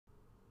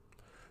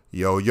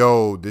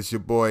Yo, this your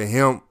boy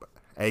Hemp,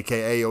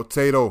 a.k.a.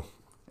 Otato.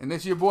 And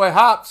this your boy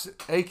Hops,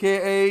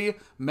 a.k.a.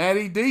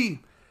 Matty D.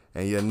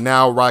 And you're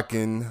now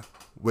rocking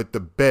with the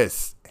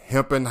best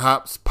Hemp and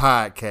Hops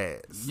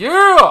podcast.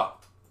 Yeah!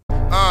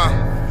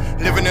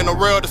 Living in a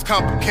world that's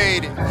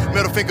complicated.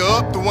 Middle finger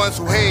up, the ones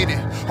who hate it.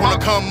 Wanna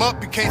come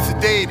up, you can't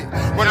sedate it.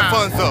 Run the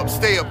funds up,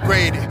 stay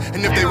upgraded.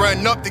 And if they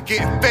run up, they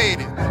getting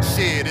faded.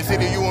 Shit, it's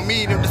either you or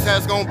me, if this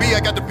has gonna be, I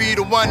got to be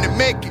the one to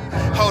make it.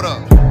 Hold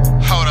up.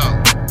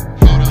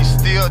 You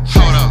still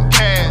hold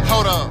cash.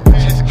 Hold up.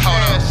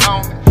 Cash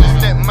on me. Just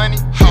that money.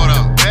 Hold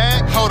up.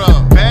 Bag. Hold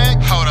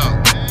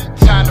up.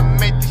 Time to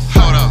make this.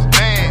 Hold up.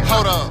 Man.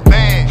 Hold up.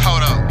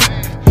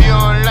 If you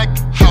don't like it,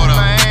 hold up.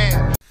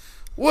 Man.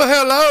 Well,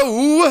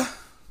 hello.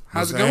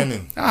 How's it going?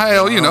 happening?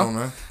 Hell, you know,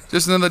 Man.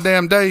 just another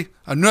damn day.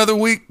 Another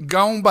week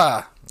gone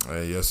by.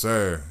 Yes,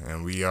 sir.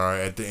 And we are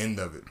at the end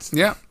of it.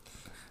 Yeah.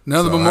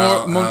 Another So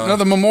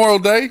another Memorial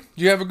Day. Did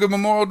you have a good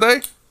Memorial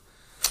Day?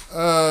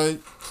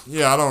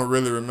 Yeah, I don't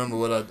really remember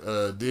what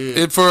I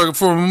did. For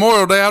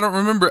Memorial Day, I don't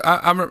remember.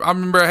 I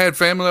remember I had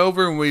family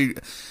over and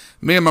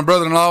me and my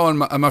brother-in-law and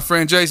my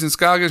friend Jason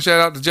Scoggins, shout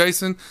out to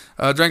Jason,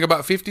 drank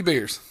about 50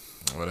 beers.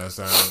 Well, that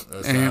sounds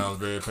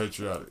very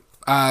patriotic.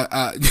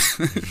 I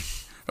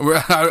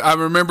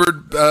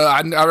remembered.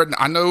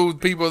 I know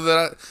people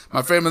that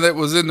my family that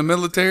was in the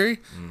military,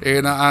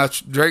 and I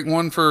drank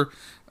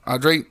I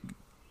drank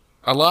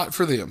a lot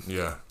for them.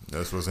 Yeah,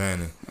 that's what's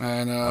happening.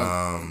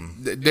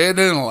 And dead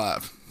and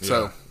alive.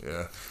 So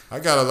yeah, I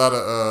got a lot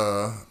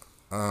of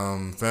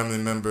family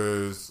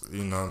members.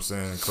 You know what I'm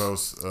saying,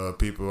 close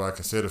people I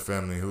consider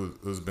family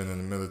who's been in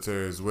the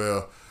military as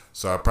well.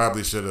 So I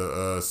probably should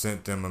have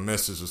sent them a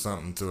message or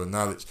something to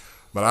acknowledge.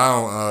 But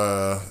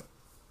I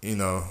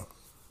don't,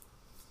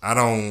 I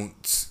don't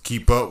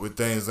keep up with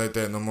things like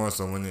that no more.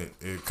 So when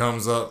it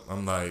comes up,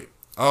 I'm like,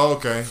 oh,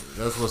 okay,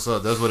 that's what's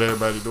up. That's what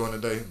everybody doing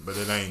today. But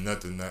it ain't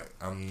nothing that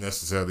I'm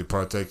necessarily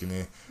partaking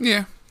in.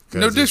 Yeah.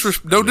 No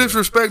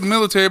disrespect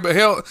military, but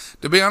hell,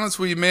 to be honest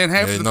with you, man,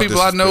 half of the people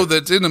I know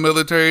that's in the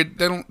military,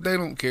 they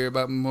don't care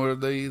about Memorial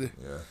Day either.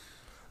 Yeah.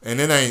 And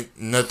it ain't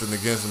nothing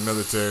against the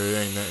military. It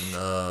ain't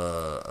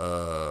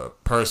nothing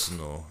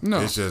personal.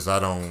 No. It's just I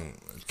don't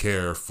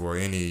care for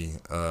any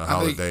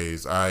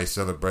holidays. I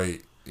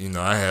celebrate.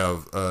 I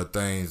have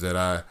things that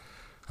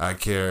I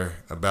care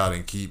about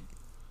and keep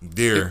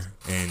dear,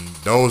 and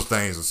those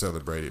things are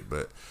celebrated.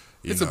 But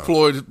it's a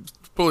ploy to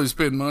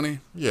spend money.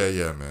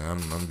 Yeah, man.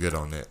 I'm good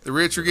on that. The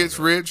richer gets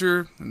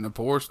richer, and the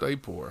poor stay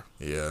poor.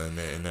 Yeah, and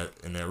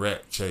that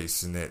rat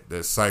chase and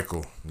that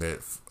cycle, that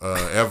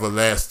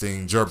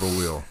everlasting gerbil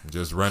wheel,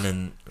 just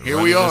running.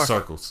 We are in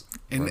circles.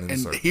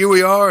 And here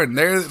we are, and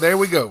there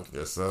we go.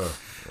 Yes, sir.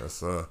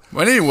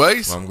 But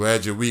anyways, well, I'm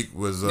glad your week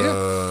was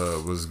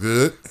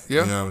good.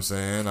 Yeah. You know what I'm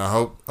saying? I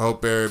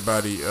hope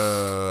everybody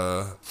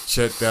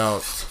checked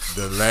out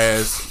the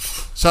last.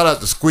 Shout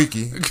out to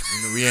Squeaky.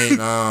 We ain't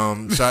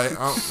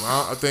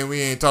I think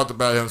we ain't talked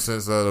about him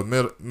since the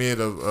mid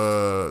of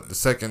the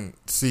second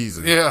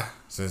season. Yeah.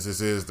 Since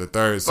this is the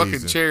third fucking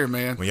season. chair,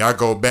 man. When y'all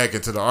go back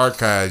into the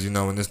archives,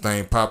 when this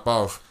thing pop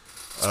off,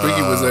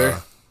 Squeaky was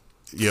there.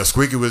 Yeah,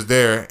 Squeaky was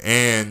there,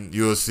 and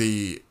you'll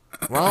see.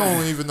 Well, I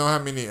don't even know how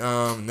many.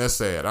 That's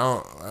sad.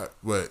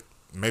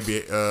 Maybe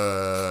 8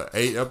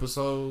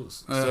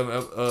 episodes, 7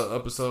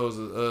 episodes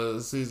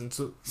of season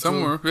 2.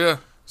 Somewhere, yeah.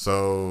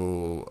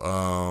 So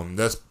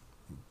that's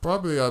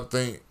probably, I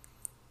think,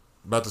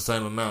 about the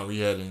same amount we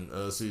had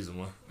in season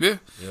 1. Yeah.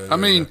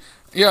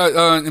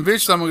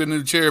 Eventually I'm gonna get a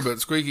new chair,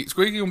 but Squeaky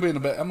gonna be in the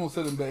back. I'm gonna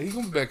sit him back. He's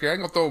gonna be back here. I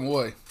ain't gonna throw him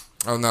away.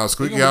 Oh no,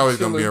 Squeaky always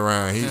gonna be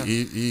around.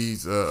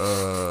 He's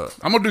I'm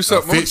gonna do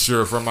something. A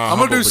fixture from our. I'm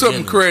gonna do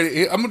something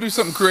creative. I'm gonna do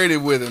something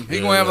creative with him.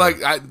 He's gonna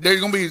have there's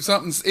gonna be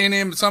something in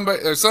him,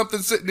 somebody or something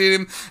sitting in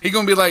him. He's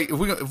gonna be like,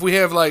 if we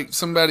have like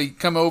somebody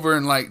come over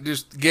and like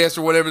just guess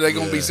or whatever, they're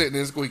gonna be sitting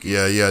in Squeaky.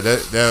 Yeah.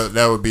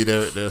 That would be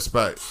their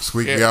spot.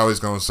 Squeaky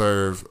always gonna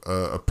serve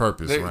a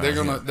purpose.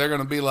 They're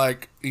gonna be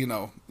like, you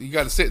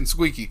got to sit in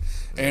Squeaky,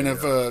 and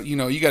if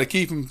you got to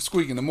keep him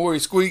squeaking. The more he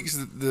squeaks,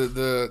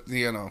 the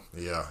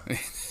Yeah.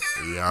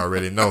 You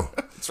already know.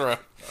 That's right.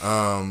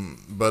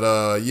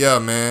 Yeah,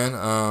 man.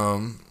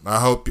 I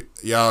hope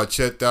y'all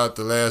checked out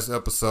the last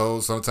episode.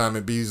 Sometime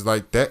it be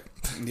like that.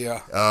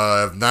 Yeah.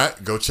 If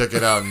not, go check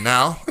it out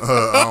now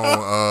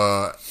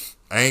on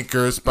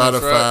Anchor,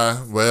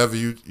 Spotify, wherever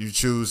you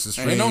choose to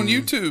stream. And on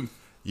YouTube.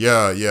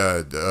 Yeah.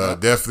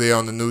 Definitely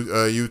on the new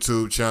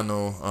YouTube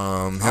channel,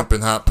 Hemp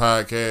and Hop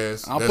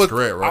Podcast. That's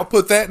correct, right? I'll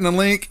put that in the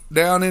link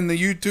down in the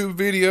YouTube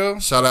video.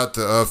 Shout out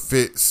to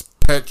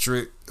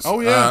Fitzpatrick. Oh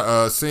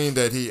yeah. I seen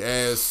that he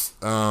asked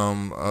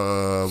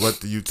what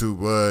the YouTube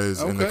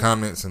was in the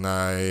comments, and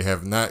I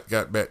have not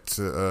got back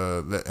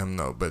to let him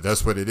know. But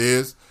that's what it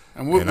is,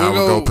 and I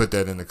will go put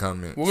that in the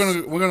comments.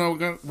 We're gonna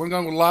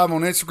go live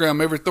on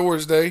Instagram every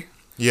Thursday.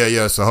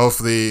 Yeah. So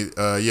hopefully,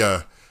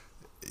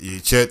 you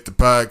check the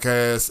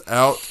podcast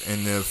out,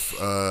 and if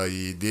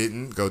you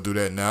didn't, go do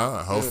that now.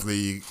 Hopefully,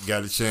 you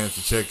got a chance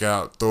to check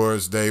out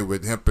Thursday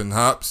with Hemp and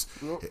Hops.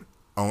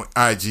 on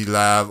IG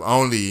Live,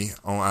 only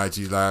on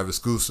IG Live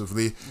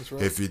exclusively. That's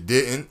right. If you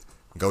didn't,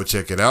 go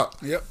check it out.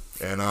 Yep.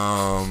 And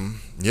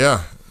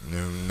yeah,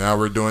 now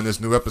we're doing this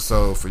new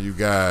episode for you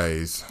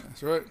guys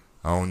That's right.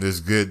 on this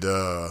good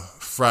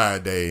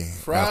Friday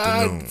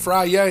afternoon.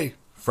 Friday.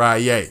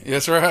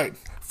 That's right.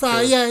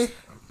 Friday.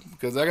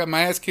 Because I got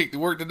my ass kicked at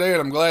work today,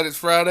 and I'm glad it's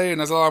Friday, and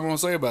that's all I'm going to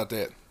say about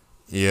that.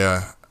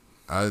 Yeah.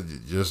 I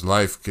just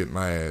life kicked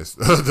my ass.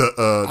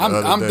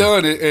 I'm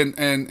done,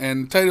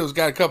 and Tato's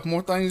got a couple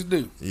more things to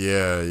do.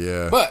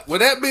 Yeah. But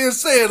with that being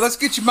said, let's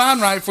get your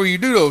mind right before you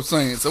do those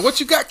things. So what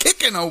you got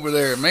kicking over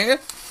there, man?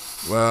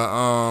 Well,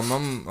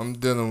 I'm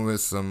dealing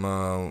with some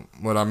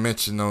what I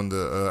mentioned on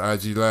the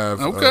IG Live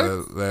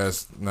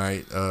last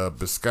night,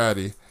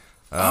 Biscotti.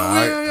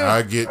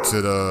 I get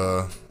to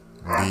the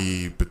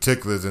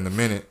particulars in a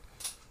minute.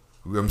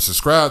 I'm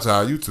subscribed to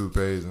our YouTube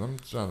page, and I'm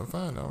trying to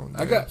find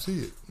out. See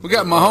it. We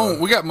got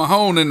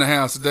Mahone in the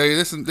house today.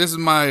 This is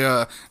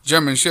my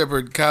German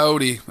Shepherd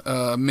Coyote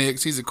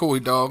mix. He's a coy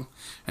dog,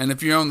 and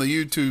if you're on the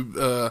YouTube,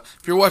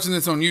 if you're watching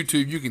this on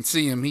YouTube, you can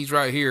see him. He's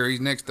right here. He's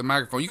next to the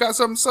microphone. You got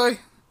something to say?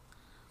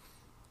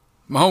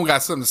 Mahone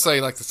got something to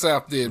say, like the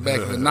South did back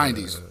in the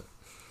 '90s.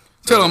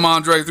 Tell him,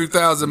 Andre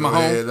 3000, Mahone.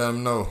 Go ahead, let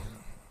him know.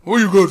 What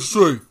you got to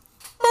say?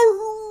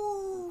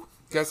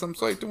 Got something to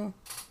say to him?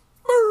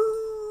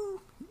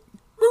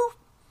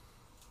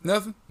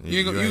 Nothing?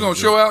 You gonna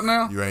show out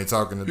now? You ain't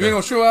talking today. You ain't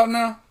gonna show out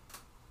now?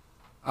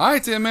 All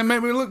right, then, man.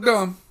 Make me look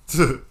dumb.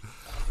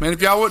 Man,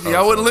 if y'all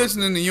wasn't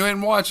listening and you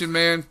ain't watching,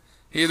 man,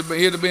 he'd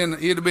have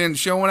been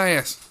showing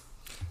ass.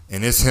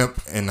 And it's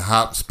Hemp and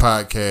Hops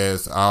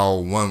podcast,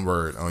 all one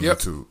word on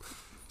YouTube.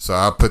 So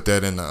I'll put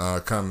that in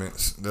the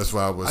comments. That's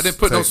why I didn't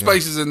put no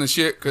spaces in the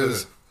shit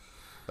because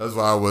that's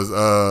why I was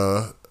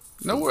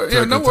no worries.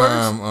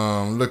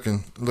 time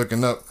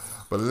looking up.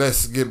 But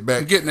let's get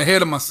back. I'm getting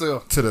ahead of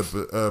myself to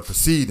the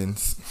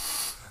proceedings.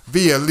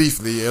 Via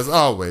Leafly, as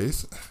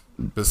always.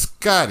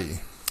 Biscotti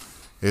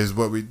is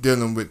what we're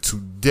dealing with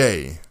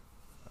today.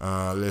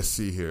 Let's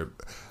see here.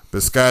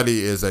 Biscotti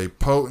is a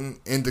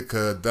potent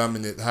indica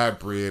dominant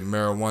hybrid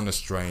marijuana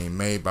strain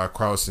made by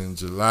crossing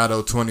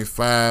Gelato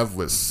 25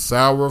 with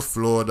Sour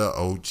Florida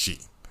OG.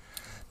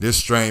 This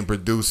strain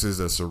produces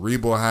a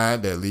cerebral high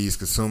that leaves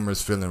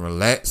consumers feeling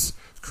relaxed,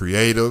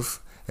 creative,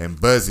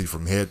 and buzzy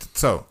from head to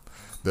toe.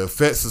 The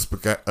effects of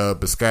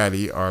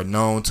Biscotti are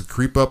known to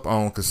creep up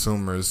on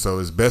consumers, so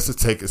it's best to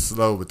take it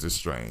slow with this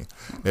strain.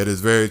 That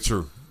is very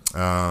true.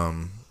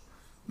 From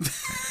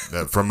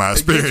my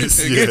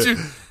experience,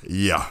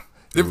 yeah.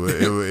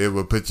 It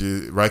would put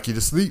you rock you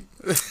to sleep.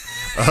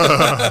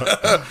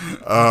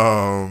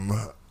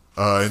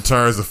 In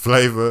terms of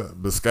flavor,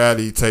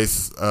 Biscotti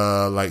tastes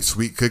like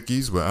sweet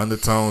cookies with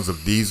undertones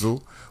of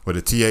diesel. With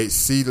a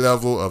THC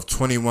level of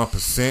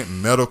 21%,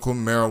 medical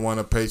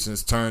marijuana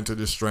patients turn to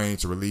the strain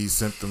to relieve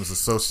symptoms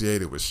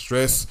associated with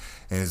stress,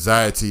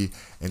 anxiety,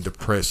 and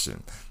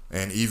depression.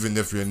 And even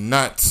if you're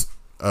not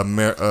a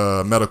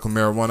medical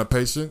marijuana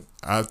patient,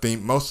 I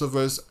think most of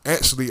us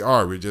actually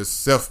are. We're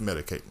just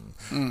self-medicating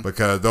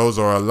because those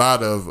are a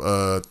lot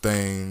of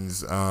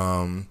things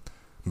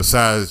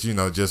besides,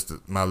 just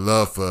my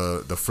love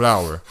for the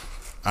flower.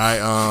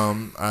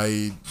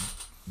 I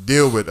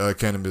deal with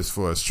cannabis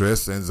for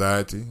stress,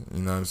 anxiety.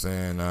 You know what I'm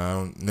saying? I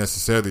don't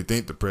necessarily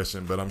think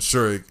depression, but I'm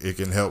sure it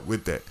can help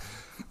with that.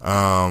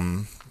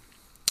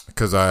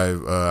 Because I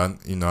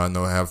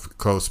know I have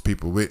close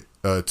people with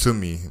to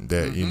me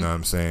that you know what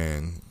I'm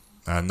saying.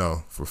 I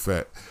know for a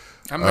fact.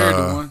 I'm married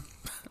to one.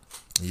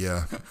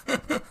 Yeah.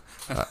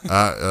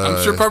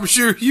 I'm probably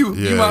sure you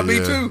might be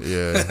too.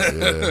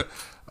 Yeah.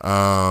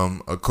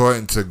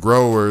 According to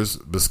growers,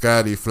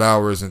 Biscotti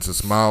flowers into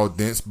small,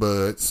 dense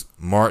buds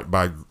marked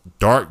by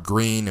dark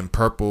green and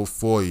purple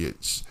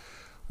foliage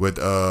with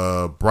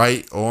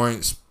bright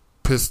orange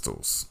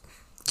pistils.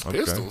 Okay.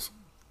 Pistils.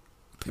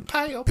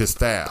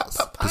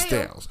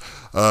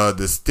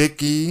 The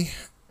sticky,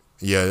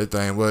 that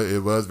thing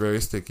was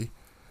very sticky.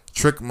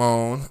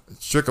 Trichomone.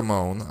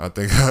 I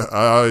think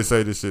I always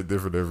say this shit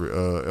different every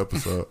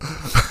episode.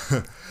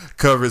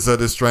 Coverage of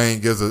this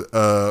strain gives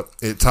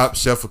it top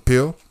shelf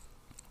appeal.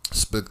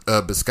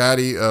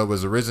 Biscotti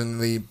was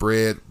originally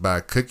bred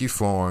by Cookie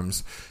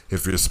Farms.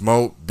 If you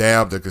smoked,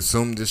 dabbed, or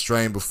consumed this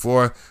strain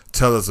before,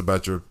 tell us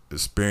about your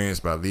experience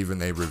by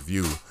leaving a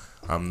review.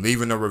 I'm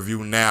leaving a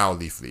review now,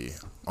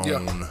 Leafly,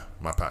 on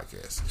my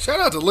podcast. Shout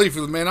out to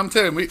Leafly, man. I'm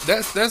telling you,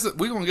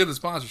 we're gonna get a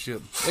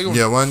sponsorship.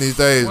 One of these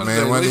days,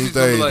 man. One of these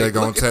days, they're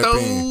gonna tap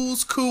in.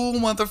 Those cool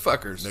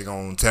motherfuckers. They're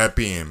gonna tap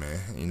in, man.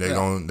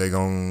 And they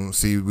gonna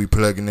see we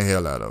plugging the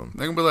hell out of them.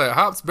 They're gonna be like,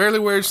 Hops barely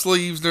wears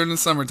sleeves during the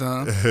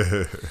summertime,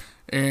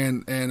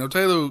 and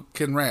Otelo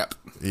can rap.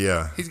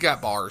 Yeah, he's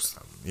got bars.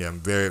 Yeah,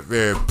 I'm very,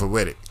 very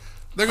poetic.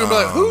 They're gonna be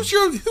like, who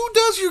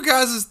does your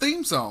guys'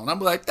 theme song? I'm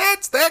like,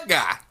 that's that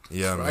guy.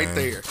 Yeah, right man.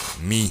 There.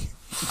 Me,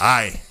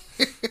 I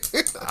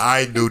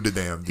do the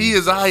damn thing. He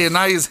is I and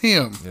I is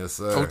him. Yes,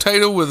 sir.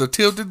 Potato with a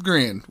tilted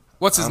grin.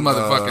 What's his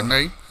motherfucking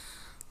name?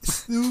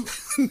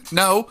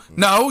 No,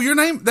 your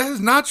name. That is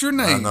not your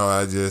name. I know.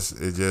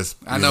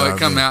 I know it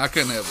come out. I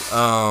couldn't help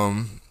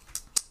it.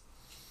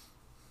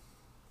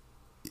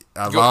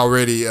 I've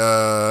already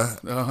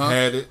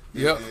had it.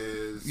 Yep. It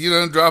is, You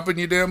done dropping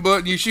your damn butt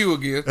in your shoe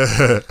again.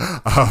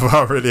 I've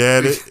already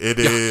had it. It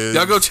is.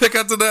 Y'all go check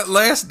out that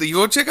last. You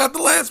go check out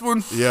the last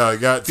one. Yeah, I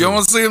got to. You don't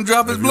want to see him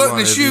drop his blood in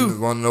his shoe. If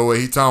you want to know what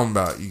he talking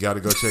about, you got to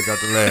go check out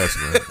the last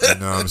one. You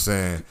know what I'm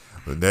saying?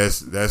 But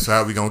that's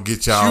how we gonna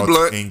get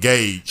y'all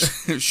engaged.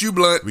 Shoe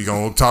blunt. We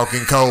gonna talk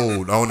in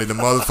code. Only the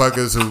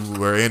motherfuckers who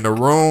were in the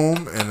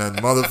room and the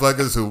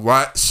motherfuckers who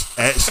watch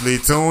actually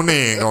tune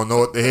in gonna know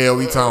what the hell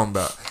we talking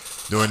about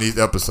during these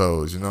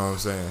episodes. You know what I'm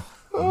saying?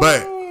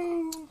 But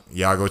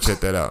y'all go check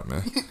that out,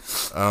 man.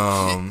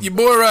 Your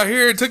boy right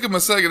here, it took him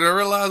a second to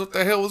realize what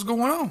the hell was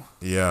going on.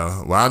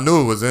 Yeah. Well, I knew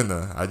it was in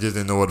there. I just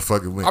didn't know what the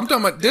fuck it went. I'm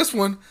talking about this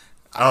one.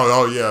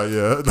 Oh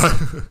yeah.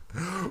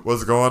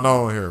 What's going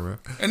on here, man?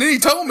 And then he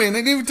told me, and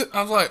then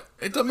I was like,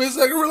 it took me a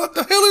second to realize what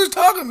the hell he was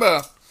talking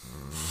about.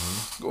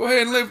 Mm-hmm. Go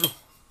ahead and live.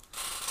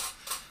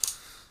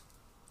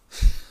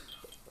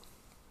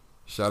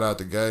 Shout out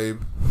to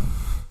Gabe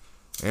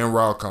and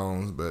Raw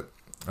Combs, but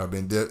I've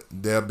been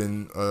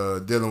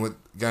dealing with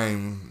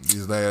game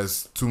these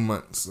last 2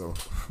 months, so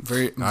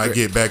I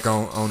get back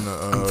on the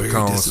I'm very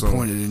Combs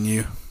disappointed soon. in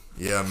you.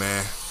 Yeah,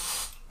 man.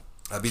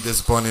 I'd be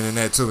disappointed in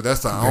that too.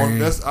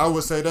 I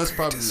would say that's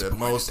probably the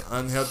most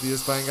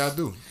unhealthiest thing I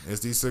do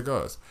is these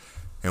cigars.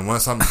 And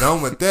once I'm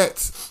done with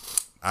that,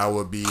 I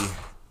will be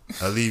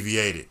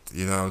alleviated.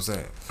 You know what I'm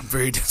saying? I'm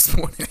very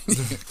disappointed.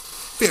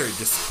 Very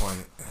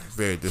disappointed.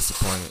 Very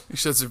disappointed. You're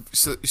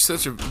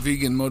such a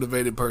vegan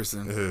motivated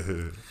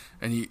person,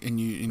 and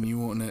you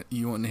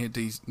want to hit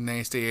these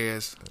nasty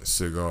ass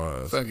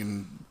cigars.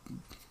 Fucking.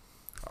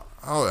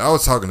 I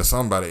was talking to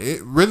somebody.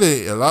 It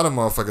really, a lot of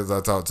motherfuckers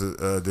I talked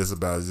to this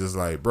about is just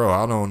like, bro,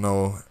 I don't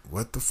know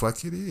what the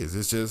fuck it is.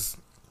 It's just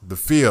the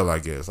feel, I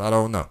guess. I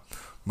don't know,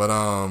 but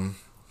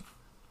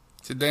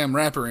it's a damn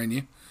rapper in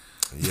you.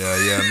 Yeah,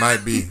 it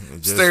might be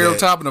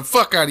stereotyping the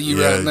fuck out of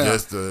you right now.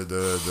 Just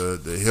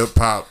the hip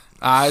hop.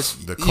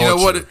 The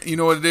culture. You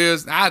know what it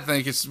is. I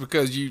think it's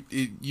because you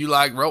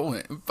like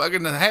rolling.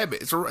 Fucking the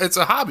habit. It's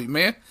a hobby,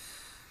 man.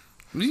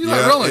 You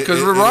like rolling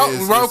because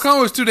roll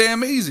cone is too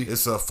damn easy.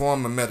 It's a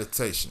form of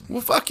meditation.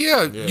 Well, fuck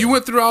yeah. You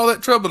went through all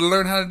that trouble to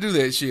learn how to do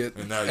that shit,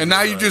 and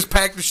now you just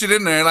pack the shit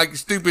in there like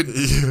stupid,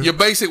 your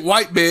basic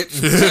white bitch.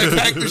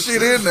 Pack the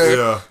shit in there.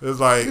 Yeah, it's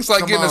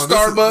like getting a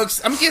Starbucks.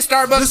 I'm gonna get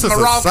Starbucks. This is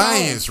a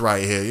science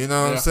right here. You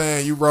know what I'm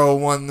saying? You roll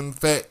one of them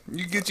fat.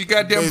 You get your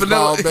goddamn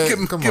vanilla.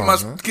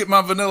 Get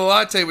my vanilla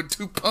latte with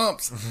 2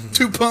 pumps,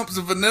 2 pumps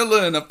of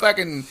vanilla and a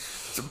fucking.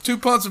 2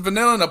 pumps of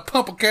vanilla and a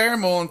pump of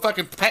caramel and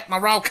fucking pack my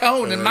raw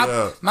cone and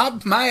my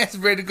ass is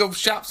ready to go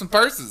shop some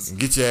purses.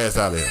 Get your ass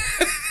out of here.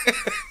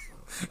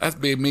 That's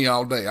been me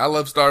all day. I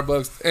love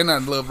Starbucks and I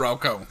love raw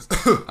cones.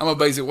 I'm a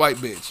basic white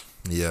bitch.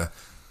 Yeah.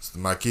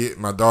 My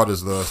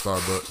daughters love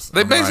Starbucks.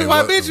 They basic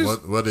white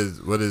bitches?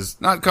 What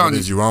is not calling what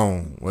is you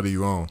on? What are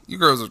you on? You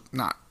girls are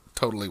not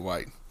totally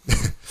white.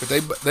 But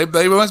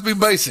they must be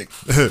basic.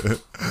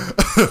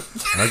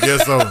 I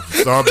guess so.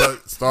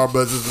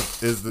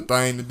 Starbucks is the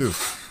thing to do.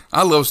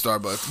 I love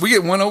Starbucks. We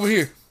get one over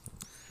here.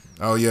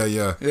 Oh, yeah.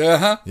 Yeah,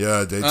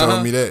 Yeah, they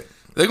told me that.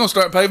 They're going to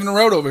start paving the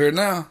road over here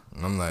now.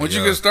 I'm like, once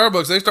you get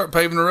Starbucks, they start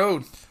paving the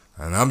road.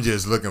 And I'm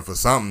just looking for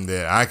something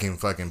that I can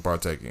fucking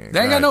partake in.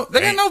 They ain't got no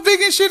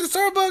vegan shit at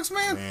Starbucks,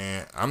 man.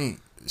 Man, I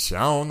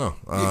don't know.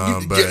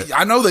 But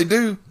I know they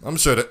do. I'm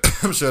sure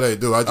they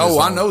do.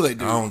 I know they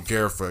do. I don't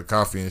care for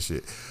coffee and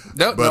shit.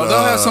 They'll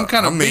have some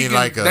kind of vegan,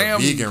 like a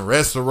vegan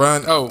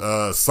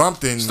restaurant.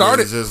 Something.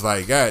 Start it. Just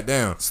like,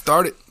 goddamn.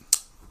 Start it.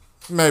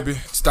 Maybe.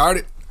 Start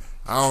it.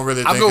 I don't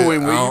really think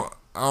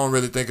I don't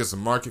really think it's a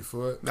market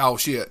for it. Oh,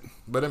 shit.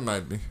 But it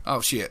might be.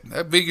 Oh, shit.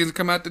 That vegans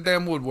come out the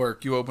damn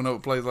woodwork. You open up a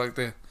place like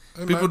that.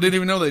 People didn't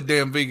even know they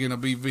damn vegan or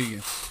be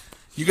vegan.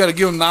 You got to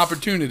give them the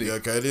opportunity. Yeah,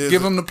 okay, it is.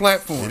 Give them the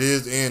platform. It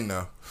is in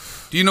now.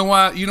 Do you know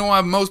why? You know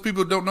why most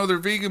people don't know they're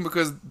vegan?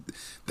 Because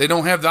they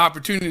don't have the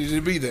opportunity to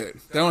be there.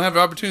 They don't have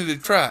the opportunity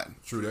to try it.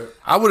 True that.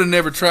 I would have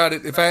never tried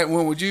it if I hadn't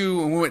went with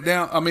you and we went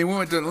down. I mean, we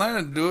went to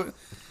Atlanta to do it,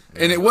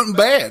 and it wasn't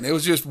bad. It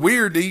was just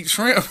weird to eat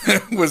shrimp.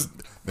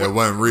 That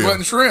wasn't real.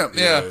 Wasn't shrimp.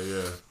 Yeah.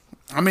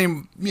 I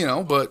mean,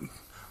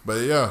 But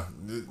yeah,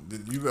 you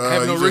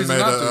just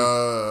made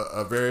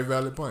a very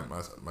valid point,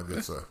 my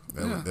good sir.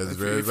 That's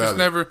very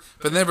valid.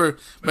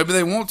 Maybe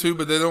they want to,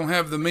 but they don't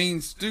have the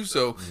means to do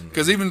so.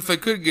 Because even if they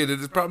could get it,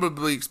 it's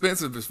probably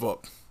expensive as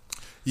fuck.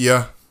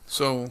 Yeah.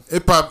 So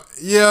it probably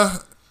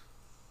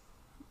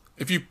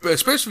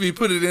especially if you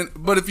put it in,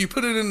 but if you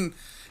put it in.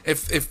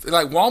 If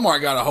like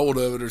Walmart got a hold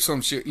of it or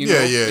some shit, you know,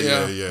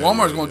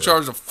 Walmart's gonna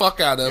charge the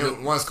fuck out of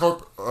it. Once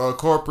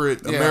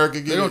corporate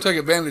America get they're gonna take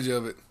advantage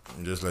of it.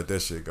 And just let that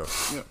shit go.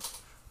 Yeah.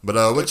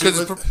 But because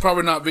it's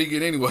probably not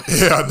vegan anyway.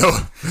 Yeah, I know.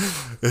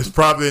 It's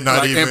probably not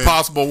like even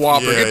Impossible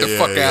Whopper. Get the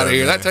fuck out of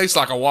here. That tastes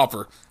like a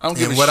Whopper. I don't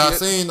give a shit. I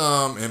seen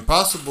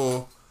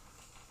Impossible,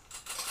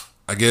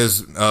 I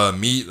guess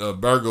meat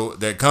burger,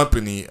 that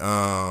company.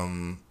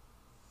 I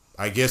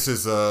guess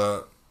it's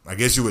I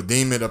guess you would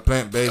deem it a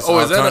plant-based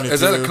alternative.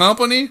 Is that a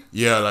company?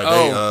 Yeah, like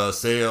they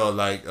sell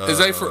like.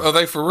 Are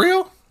they for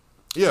real?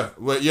 Yeah,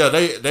 well, yeah,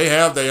 they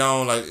have their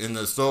own, like in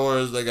the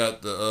stores. They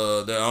got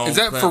their own. Is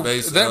that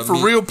plant-based, for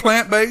meat. real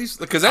plant based?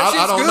 Because that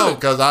shit's I don't good. know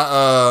because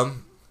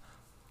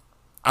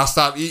I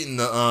stopped eating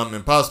the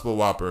Impossible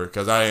Whopper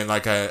because I didn't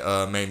like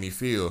how it made me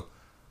feel.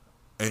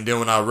 And then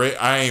when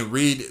I ain't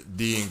read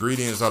the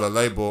ingredients or the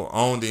label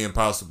on the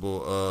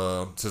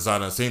Impossible since I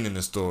done seen it in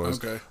the stores.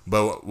 Okay.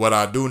 But what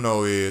I do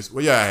know is,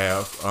 well, yeah, I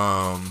have.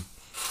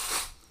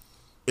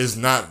 It's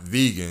not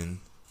vegan.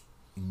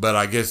 But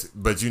I guess,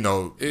 but you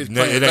know, It's it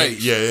plant-based. ain't.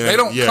 Yeah, They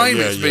don't claim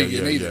it's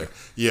vegan either.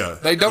 Yeah,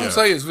 They don't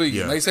say it's vegan.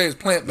 Yeah. They say it's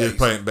plant based. It's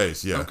plant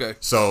based. Yeah. Okay.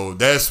 So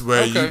that's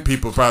where Okay. you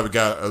people probably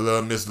got a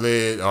little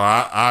misled. Or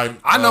I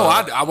know.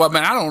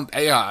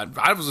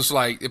 I was just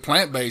like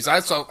plant based. I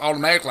saw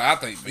automatically. I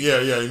think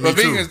vegan. Yeah, me But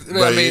too. vegans,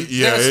 But I mean,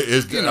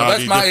 it's all that's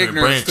these my different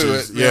ignorance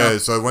branches. to it. Yeah.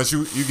 So once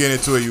you get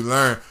into it, you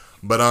learn.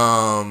 But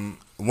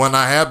one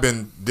I have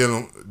been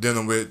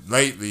dealing with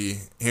lately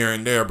here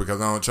and there because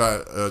I don't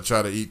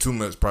try to eat too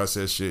much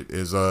processed shit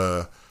is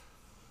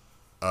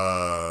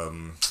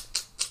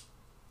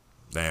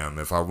damn,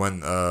 if I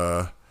wasn't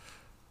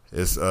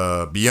it's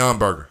Beyond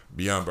Burger.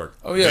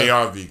 Oh yeah, they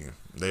are vegan.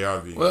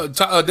 Well,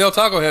 Del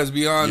Taco has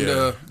Beyond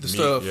the meat,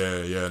 stuff.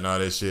 Yeah, no,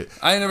 that shit.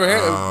 I ain't never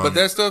had it, but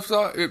that stuff.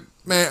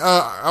 Man,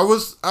 I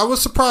was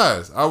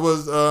surprised. I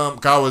was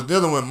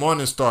dealing with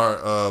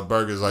Morningstar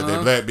burgers, like they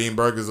black bean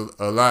burgers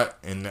a lot,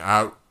 and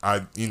I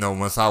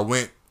once I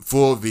went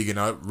full vegan,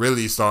 I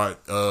really start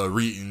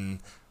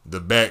reading the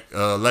back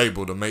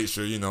label to make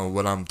sure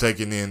what I'm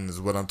taking in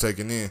is what I'm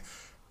taking in.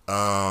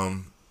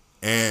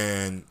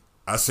 And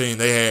I seen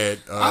they had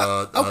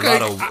a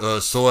lot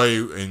of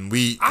soy and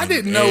wheat. I and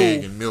didn't know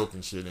egg and milk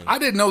and shit. I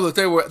didn't know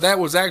that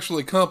was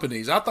actually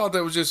companies. I thought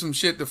that was just some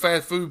shit the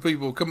fast food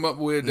people come up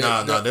with.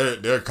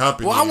 They're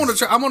companies. Well, I want to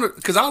try.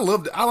 Because I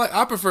loved it.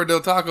 I prefer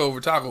Del Taco over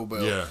Taco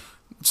Bell. Yeah.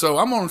 So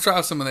I'm gonna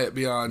try some of that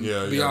Beyond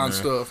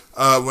stuff.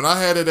 When I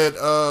had it at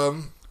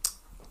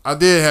I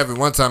did have it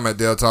one time at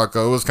Del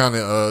Taco. It was kind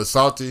of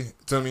salty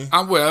to me.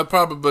 I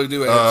probably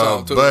do have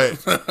salt too.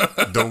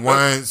 But the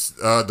ones,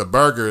 the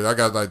burgers, I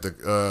got like the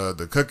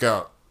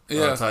cookout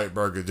type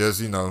burger. Just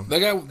they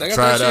got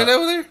that shit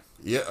over there.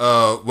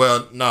 Yeah.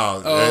 Well, no.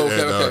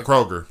 At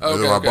Kroger.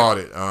 I bought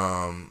it.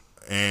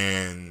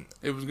 And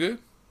it was good.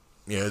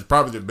 Yeah, it's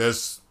probably the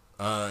best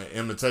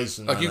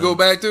imitation. Like you go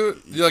back to it,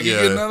 you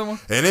get another one.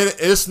 And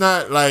it's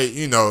not like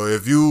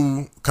if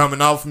you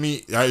coming off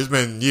meat. It's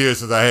been years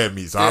since I had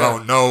meat, so I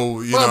don't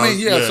know.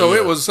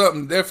 It was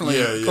something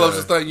definitely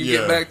closest thing you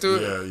get back to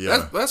it.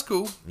 Yeah. That's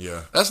cool.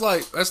 Yeah, that's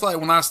like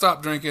when I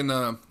stopped drinking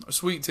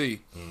sweet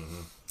tea.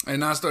 Mm-hmm.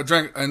 And I started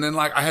drinking, and then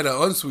I had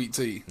an unsweet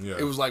tea. Yeah.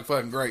 It was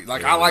fucking great.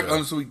 I like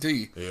unsweet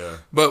tea. Yeah.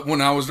 But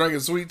when I was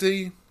drinking sweet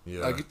tea.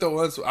 Yeah. You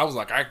throw unsweet. I was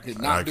like, I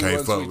could not do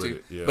unsweet tea.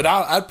 Yeah. But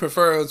I'd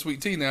prefer unsweet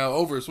tea now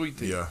over sweet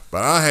tea. Yeah.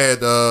 But I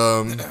had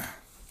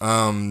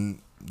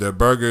their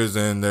burgers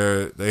and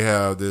they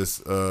have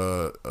this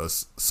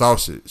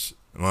sausage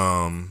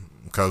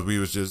because we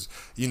was just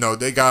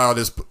they got all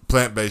this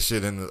plant based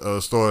shit in the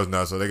stores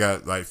now, so they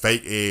got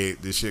fake egg.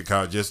 This shit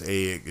called just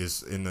egg.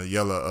 It's in the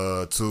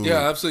yellow tube.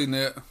 Yeah, I've seen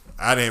that.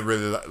 I didn't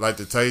really like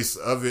the taste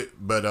of it,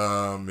 but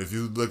if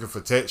you're looking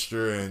for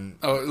texture and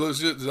it looks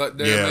just like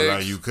damn eggs.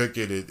 Like you cook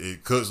it,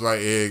 it cooks like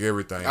egg,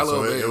 everything.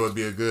 So it would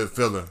be a good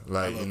filler, what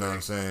I'm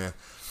saying.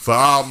 For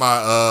all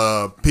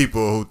my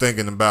people who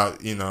thinking about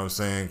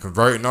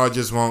converting or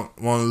just want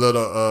a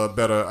little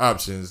better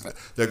options,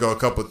 there go a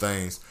couple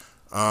things.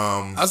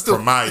 From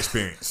my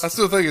experience, I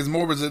still think as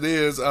morbid as it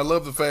is, I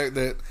love the fact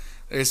that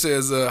it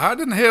says, "How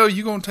in the hell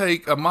you gonna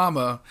take a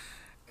mama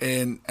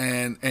and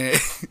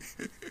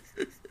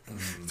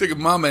take a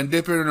mama and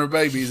dip her in her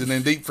babies and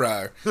then deep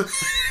fry her?"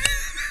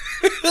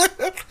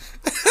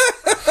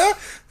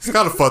 It's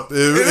kind of fucked.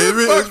 It's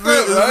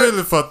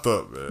really fucked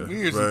up, man.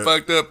 We're some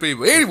fucked up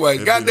people.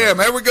 Anyway, goddamn,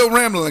 man, we go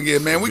rambling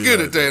again, man. We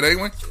good at that,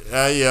 ain't we?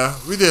 Yeah,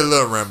 we did a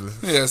little rambling.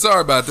 Yeah, sorry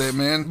about that,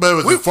 man. But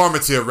it was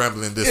informative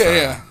rambling this time.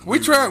 Yeah, we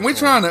trying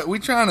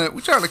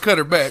to cut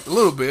her back a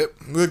little bit.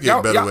 We'll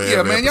get better with it.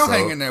 Yeah, man, y'all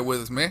hang in there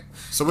with us, man.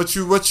 So what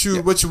you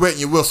wetting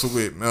your whistle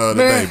with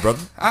today,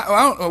 brother?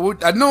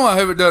 I know I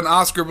haven't done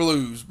Oscar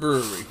Blues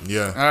Brewery.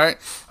 Yeah. All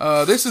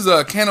right. This is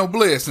a Can of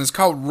Bliss, and it's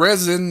called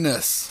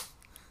Resinous.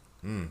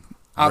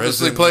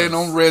 Obviously playing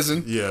on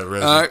resin. Yeah,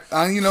 resin. All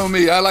right. You know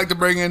me. I like to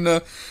bring in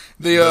the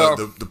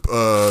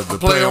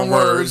play on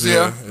words.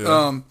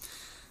 Yeah.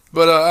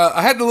 But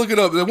I had to look it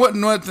up. There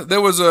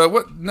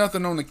wasn't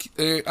nothing on the.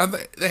 They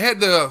had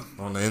the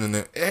on the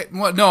internet.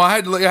 No, I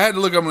had to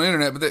look up on the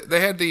internet. But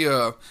they had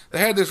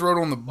this wrote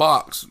on the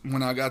box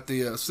when I got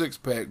the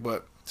 6-pack,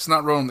 but it's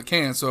not wrote on the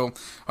can. So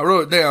I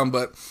wrote it down.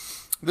 But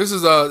this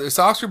is it's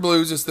Oscar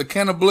Blues. It's the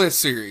Can of Bliss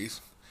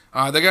series.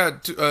 They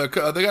got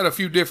a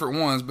few different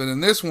ones, but in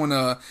this one,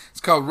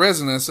 it's called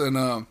Resinous,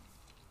 and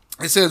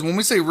it says when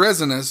we say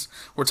resinous,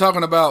 we're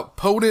talking about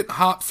potent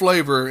hop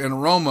flavor and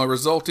aroma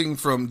resulting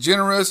from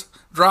generous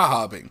dry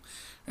hopping,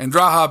 and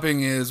dry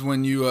hopping is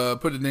when you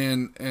put it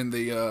in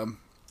the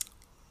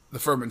the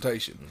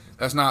fermentation.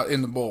 That's not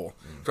in the boil.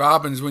 Dry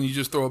hopping is when you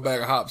just throw a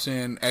bag of hops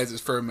in as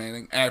it's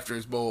fermenting after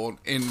it's boiled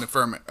in the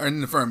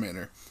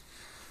fermenter.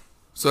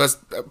 So that's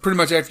pretty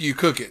much after you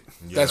cook it.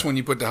 Yeah. That's when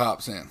you put the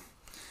hops in.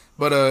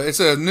 But it's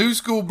a new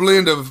school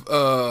blend of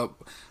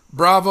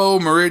Bravo,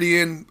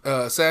 Meridian,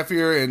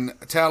 Sapphire, and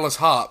Talus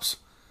hops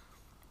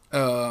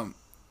on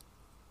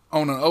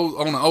an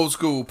old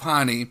school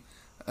piney.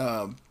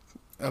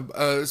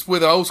 It's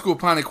with old school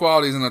piney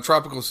qualities and a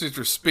tropical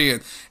citrus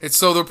spin.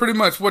 They're pretty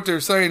much what they're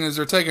saying is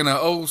they're taking an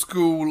old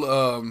school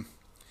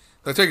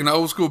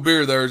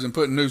beer of theirs and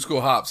putting new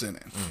school hops in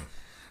it.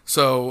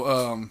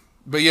 So,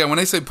 but yeah, when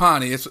they say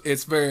piney,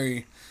 it's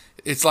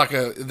like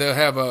they'll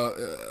have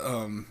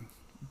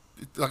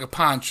like a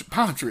pine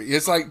tree.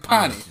 It's like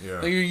piney. Yeah.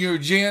 Like your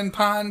gin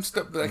pine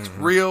stuff. That's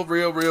real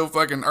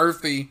fucking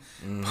earthy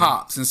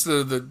hops instead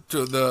of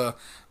the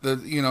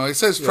it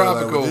says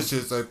tropical. Like this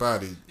shit's like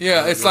piney.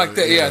 Yeah, it's like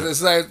that. Yeah,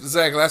 exactly.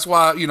 That's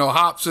why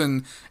hops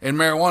and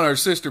marijuana are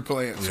sister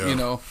plants.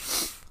 Yeah.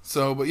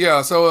 So, but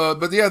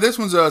this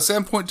one's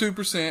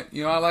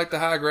 7.2%. I like the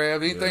high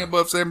gravity. Anything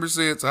above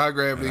 7% is high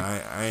gravity.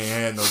 I ain't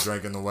had no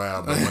drink in a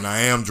while, but when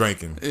I am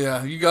drinking,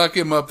 yeah, you gotta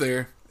get them up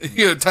there.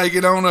 You gotta take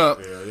it on up.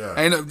 Yeah.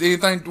 Ain't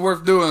anything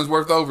worth doing is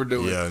worth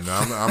overdoing. Yeah, no,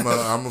 I'm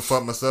gonna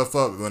fuck myself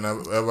up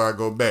whenever I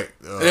go back.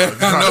 Yeah,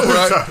 I know,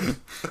 right?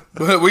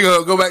 But we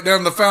gonna go back down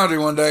to the foundry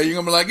one day. You're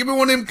gonna be like, give me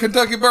one of them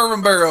Kentucky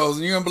bourbon barrels,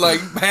 and you're gonna be like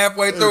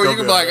halfway through, you're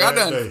gonna be like,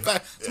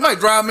 somebody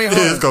drive me home.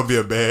 It's gonna be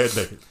a bad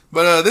day.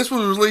 But this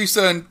was released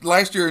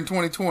last year in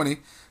 2020.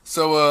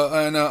 So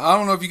I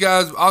don't know if you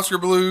guys, Oscar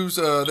Blues,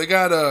 they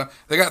got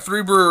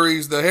 3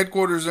 breweries. The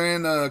headquarters are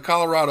in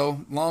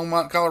Colorado,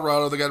 Longmont,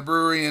 Colorado. They got a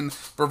brewery in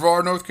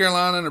Brevard, North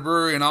Carolina, and a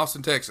brewery in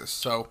Austin, Texas.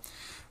 So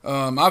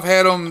I've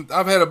had them.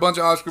 I've had a bunch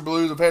of Oscar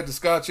Blues. I've had the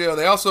Scotch Ale.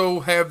 They also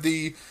have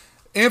the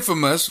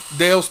infamous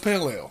Dale's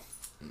Pale Ale.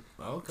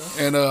 Okay.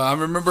 And I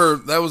remember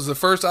that was the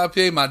first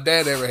IPA my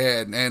dad ever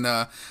had, and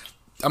I'm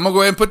gonna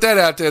go ahead and put that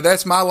out there.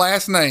 That's my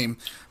last name.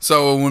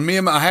 So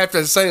when I have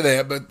to say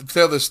that, but to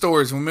tell the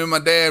stories, when me and my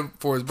dad,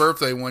 for his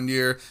birthday one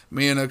year,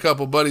 me and a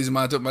couple buddies of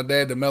mine took my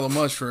dad to Mellow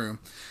Mushroom.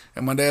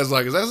 And my dad's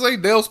like, is that say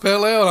Dale's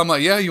Pale Ale? And I'm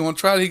like, yeah, you want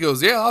to try it? He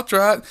goes, yeah, I'll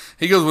try it.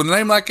 He goes, with a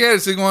name like that,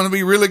 is it going to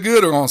be really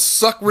good or going to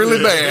suck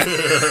really bad?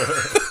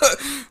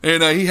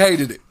 And he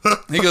hated it.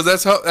 He goes,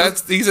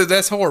 he said,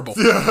 that's horrible.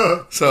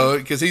 Yeah. So,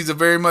 because he's a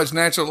very much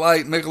natural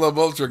light Michelob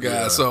Ultra guy.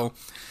 Yeah. So,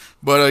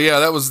 but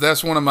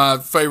that's one of my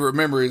favorite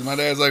memories. My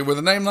dad's like, with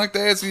a name like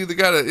that,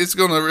 it's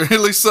going to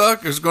really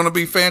suck or it's going to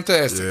be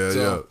fantastic. Yeah, so,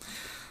 yeah.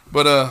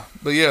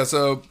 But yeah,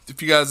 so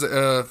if you guys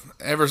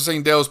ever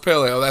seen Dale's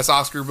Pale Ale, that's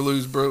Oscar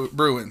Blues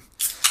Brewing.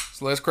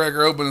 So let's crack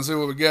her open and see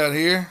what we got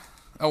here.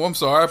 Oh, I'm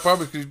sorry. I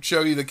probably could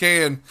show you the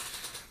can.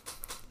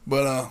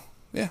 But,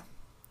 yeah.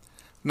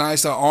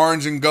 Nice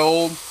orange and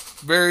gold.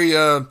 Very,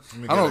 I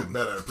don't know.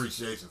 Better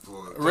appreciation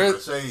for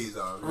it. Shades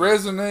on it.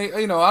 Resiny,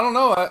 I don't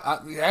know.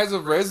 It has a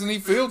resiny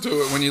feel to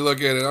it when you look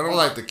at it. I don't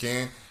like the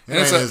can. It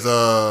ain't as,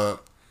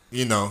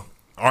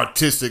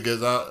 artistic as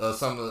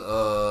some of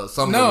the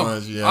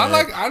ones. Yeah,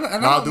 I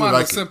don't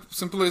mind the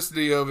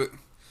simplicity of it.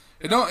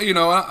 It don't,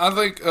 I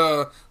think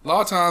a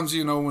lot of times,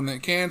 when the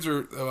cans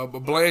are a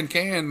bland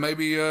can,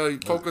 maybe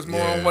focus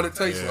more on what it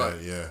tastes like.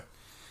 Yeah.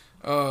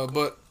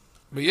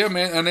 But yeah,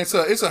 man, and it's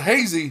a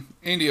hazy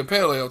India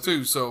Pale Ale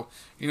too. So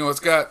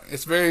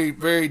it's very,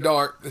 very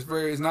dark.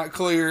 It's not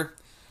clear.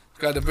 It's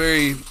got a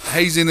very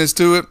haziness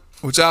to it,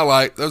 which I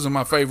like. Those are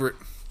my favorite.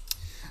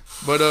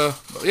 But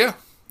yeah,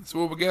 that's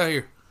what we got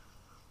here.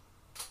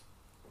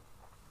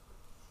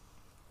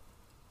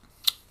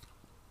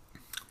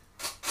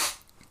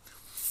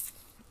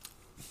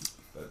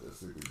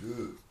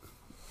 Good.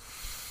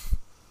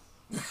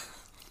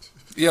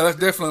 Yeah, that's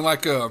definitely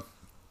like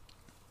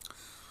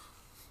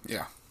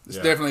it's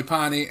definitely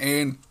piney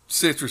and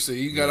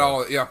citrusy. You got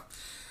all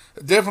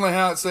definitely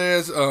how it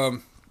says.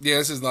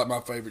 This is like my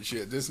favorite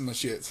shit. This is my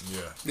shits.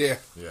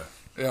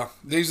 Yeah.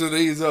 These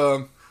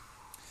are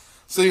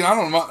see, I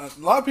don't know. A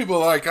lot of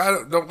people I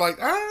don't like.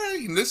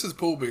 This is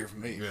pool beer for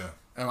me. Yeah.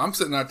 And I'm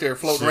sitting out there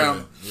floating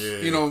around.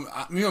 Yeah.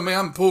 Me,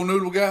 I'm a pool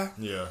noodle guy.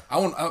 Yeah.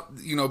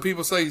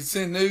 People say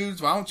send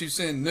nudes. Why don't you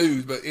send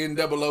nudes, but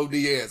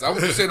NOODS? I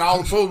want you to send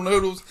all the pool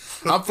noodles.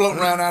 I'm floating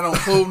around out on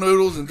pool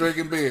noodles and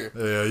drinking beer.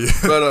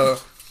 Yeah.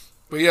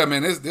 But yeah,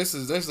 man, this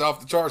is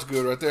off the charts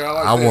good right there.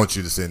 I want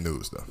you to send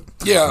nudes though.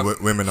 Yeah.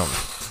 Women only.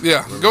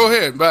 Yeah. Go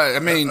ahead, but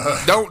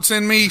don't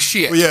send me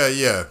shit.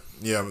 Yeah.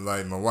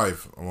 Like my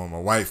wife. I want my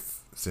wife.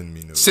 Send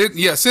me nudes.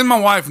 Send my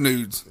wife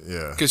nudes.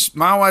 Yeah. Because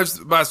my wife's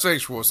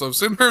bisexual, so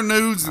send her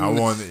nudes. And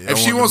if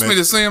she wants me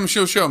to see them,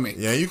 she'll show me.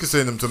 Yeah, you can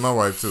send them to my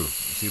wife too.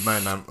 She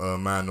might not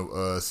mind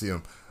see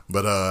them.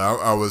 But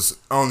I was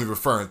only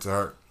referring to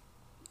her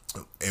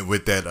and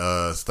with that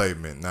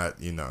statement,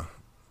 not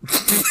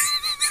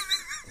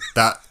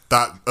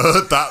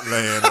dot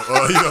land.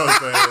 You know what I'm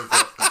saying?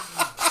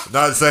 So,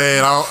 not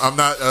saying I'm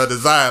not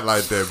desired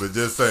like that, but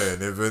just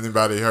saying if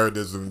anybody heard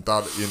this and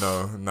thought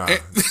nah.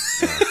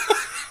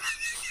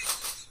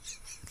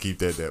 Keep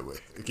that way.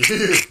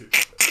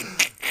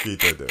 Keep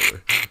that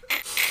way.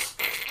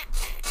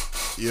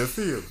 You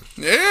feel me?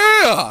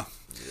 Yeah.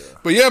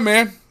 But yeah,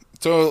 man.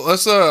 So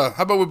let's how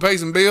about we pay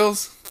some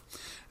bills,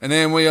 and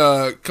then we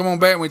come on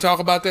back and we talk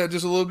about that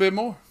just a little bit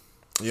more.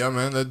 Yeah,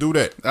 man. Let's do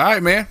that. All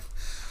right, man.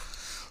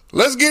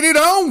 Let's get it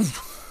on.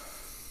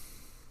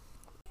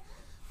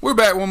 We're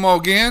back one more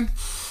again.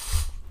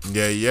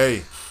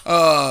 Yay.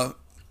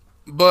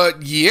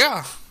 But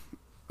yeah,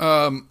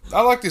 I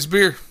like this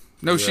beer.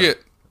 No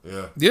shit.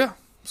 Yeah. Yeah,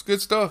 it's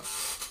good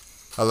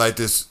stuff. I like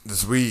this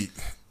weed.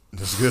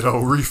 This good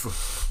old reefer.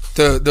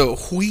 The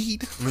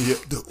weed. Yeah,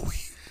 the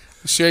weed.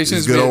 Shay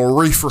sends Good old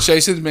reefer. Shay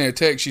sends me a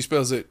text. She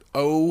spells it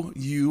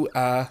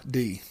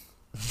O-U-I-D.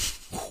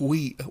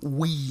 Weed.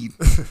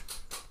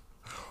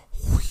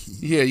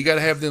 Yeah, you got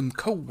to have them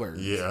code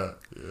words. Yeah.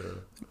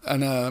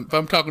 And if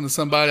I'm talking to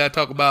somebody, I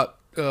talk about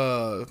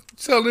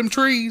selling them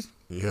trees.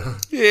 Yeah.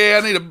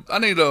 Yeah, I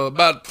need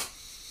about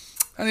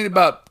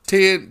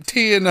 10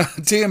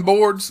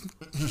 boards.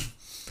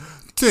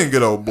 10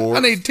 good old boards.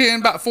 I need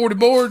about 40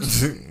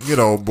 boards. Good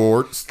old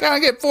boards. Can I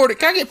get 40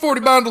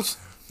 bundles?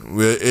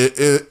 Well,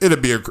 it'll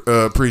be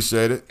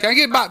appreciated. Can I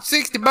get about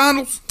 60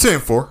 bundles?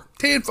 10-4.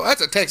 10.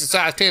 That's a Texas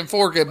size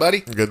 10-4, good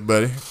buddy. Good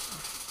buddy.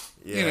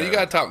 Yeah. You know, you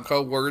got to talk in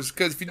code words,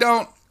 because if you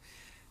don't,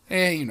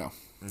 you know.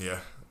 Yeah.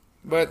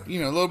 But, you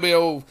know, a little bit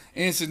old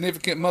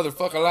insignificant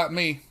motherfucker like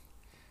me.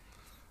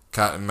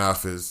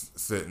 Cottonmouth is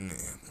sitting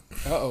in.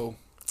 Uh-oh.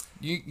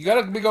 You got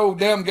a big old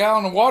damn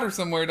gallon of water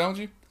somewhere, don't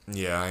you?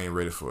 Yeah, I ain't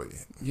ready for it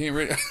yet. You ain't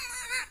ready.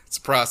 It's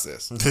a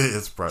process. It's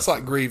a process. It's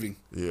like grieving.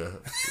 Yeah.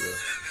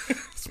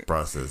 It's a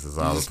process. It's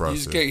all a process. You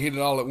just can't hit it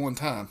all at one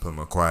time. Put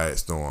my Quiet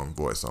Storm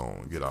voice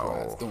on. Get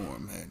all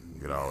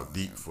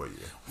deep for you.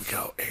 We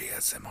got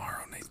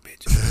ASMR on these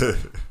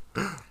bitches.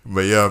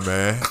 But yeah,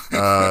 man.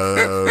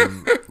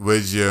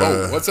 With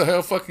your What the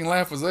hell fucking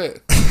laugh was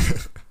that?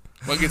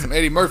 Want to get some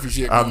Eddie Murphy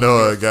shit? I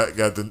know I got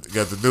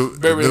the new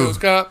Beverly Hills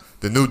Cop.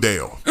 The new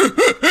Dale.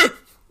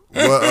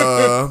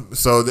 Well,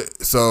 so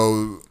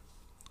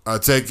I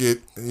take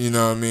it, you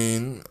know what I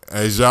mean,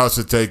 as y'all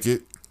should take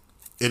it.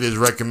 It is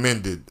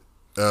recommended,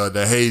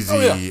 the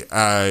Hazy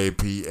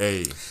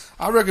IPA.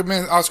 I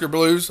recommend Oscar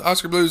Blues.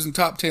 Oscar Blues in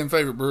top 10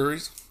 favorite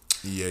breweries.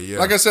 Yeah.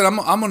 Like I said, I'm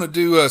gonna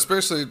do,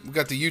 especially we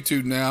got the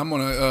YouTube now. I'm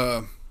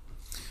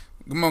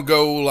gonna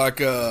go like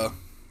I'm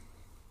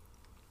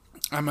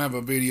gonna have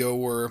a video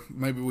where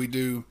maybe we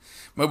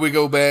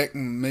go back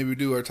and maybe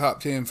do our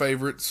top 10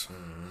 favorites.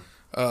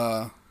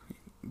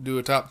 Do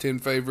a top 10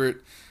 favorite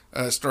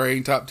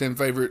strain, top 10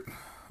 favorite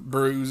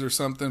brews or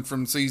something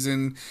from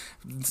season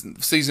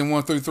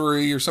 1 through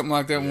 3 or something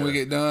like that when we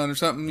get done or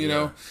something, you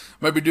know.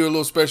 Maybe do a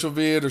little special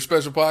vid or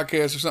special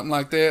podcast or something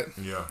like that.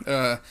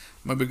 Yeah.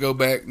 Maybe go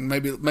back and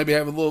maybe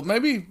have a little,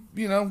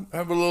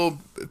 have a little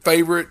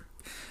favorite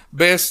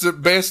best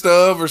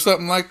of or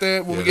something like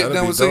that when we get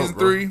done with season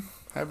 3.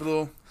 Have a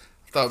little,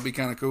 I thought it'd be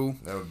kind of cool.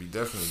 That would be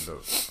definitely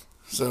dope.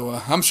 So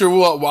I'm sure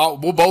we'll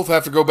both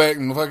have to go back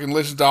and fucking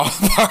listen to all the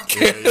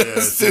podcasts. Yeah,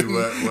 see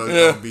what's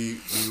gonna be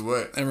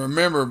what. And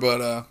remember,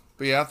 but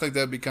yeah, I think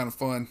that'd be kind of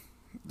fun,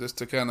 just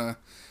to kind of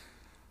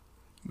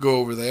go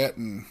over that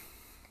and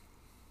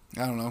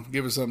I don't know,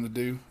 give us something to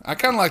do. I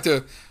kind of like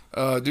to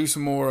do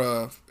some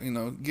more,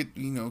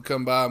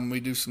 come by and we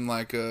do some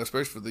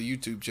especially for the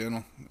YouTube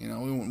channel. You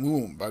know, we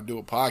won't do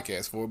a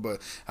podcast for it,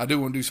 but I do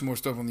want to do some more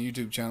stuff on the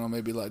YouTube channel.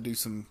 Maybe do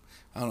some.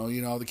 I don't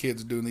know, all the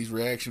kids are doing these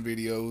reaction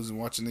videos and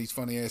watching these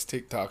funny ass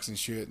TikToks and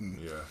shit. And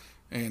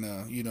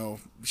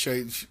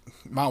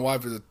my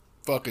wife is a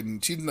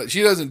fucking, she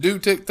doesn't do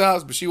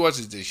TikToks, but she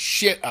watches the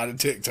shit out of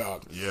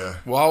TikTok. Yeah.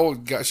 Well,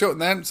 got showing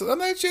that, so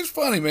that shit's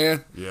funny,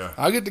 man. Yeah.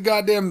 I get the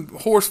goddamn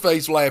horse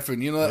face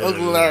laughing,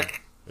 ugly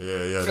like.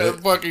 Yeah.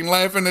 Fucking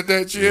laughing at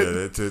that shit. Yeah,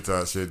 that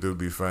TikTok shit do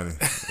be funny.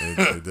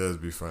 It does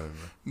be funny,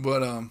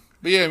 man.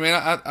 But yeah,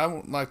 man, I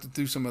would like to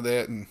do some of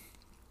that and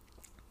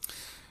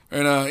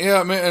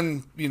yeah,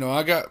 man, and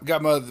I got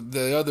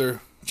the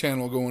other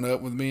channel going up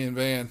with me and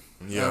Van.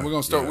 Yeah, we're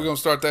gonna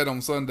start that on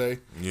Sunday.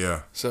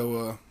 Yeah.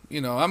 So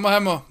I'm gonna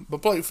have my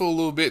plate full a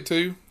little bit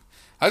too.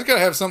 I just gotta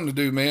have something to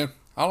do, man.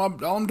 All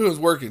I'm doing is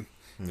working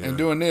and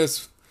doing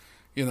this,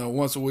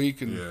 once a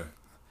week and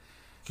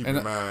keep in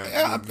mind.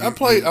 I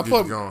play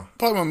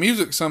my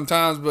music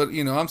sometimes, but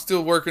I'm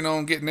still working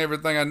on getting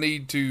everything I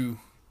need to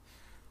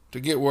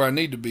get where I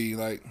need to be.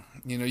 Like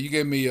you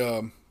gave me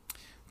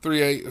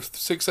 3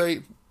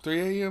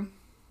 a.m.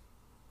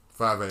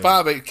 5 a.m.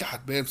 5 a.m.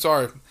 God, man,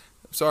 sorry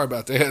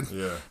about that.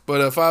 Yeah.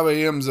 But 5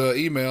 a.m.'s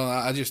email.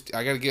 I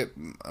got to get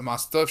my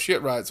stuff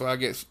shit right, so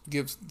I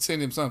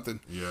send him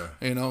something.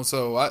 Yeah.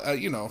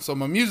 So so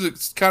my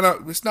music's kind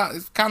of it's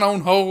kind of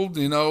on hold,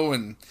 and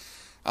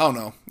I don't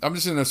know. I'm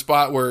just in a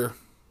spot where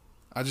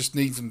I just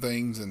need some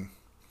things,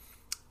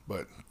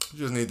 but you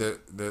just need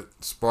that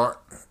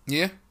spark.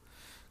 Yeah,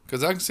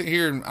 because I can sit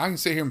here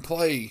and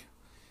play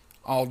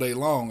all day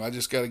long. I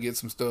just got to get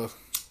some stuff.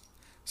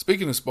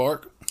 Speaking of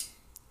spark,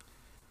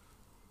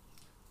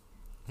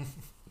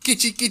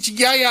 get you,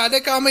 yeah. They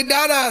call me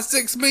Dada.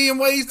 6 million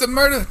ways to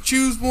murder.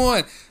 Choose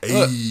one.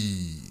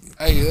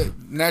 Hey,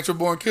 Natural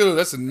Born Killer.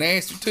 That's a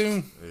nasty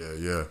tune.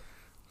 Yeah.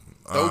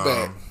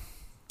 Throwback.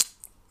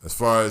 as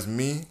far as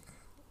me,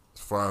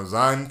 as far as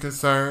I'm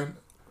concerned,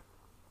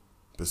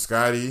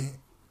 biscotti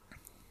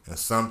is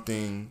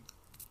something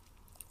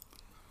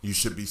you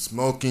should be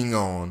smoking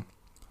on.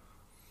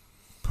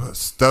 Put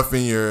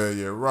stuffing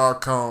your raw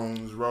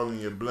cones, rolling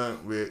your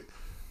blunt with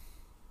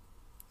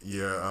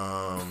your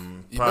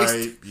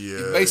pipe,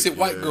 your basic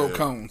white girl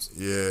cones.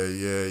 Yeah,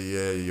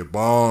 your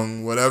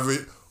bong,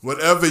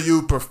 whatever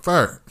you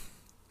prefer.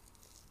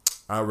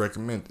 I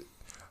recommend it.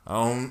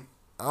 I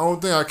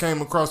don't think I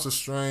came across a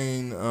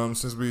strain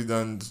since we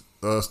done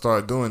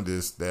started doing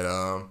this that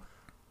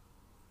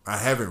I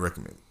haven't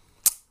recommended.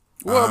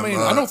 Well, I mean,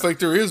 I don't think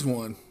there is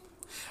one.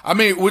 I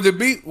mean, would there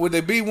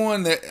be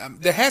one that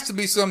there has to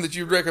be some that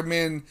you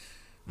recommend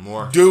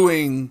more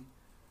doing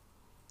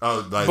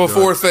like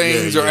before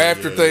things or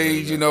after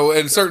things, you know,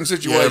 in certain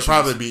situations?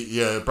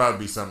 Yeah, it'd probably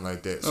be something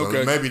like that. So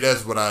maybe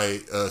that's what I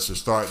should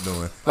start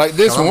doing. Like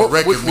this one,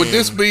 would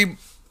this be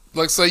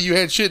like, say you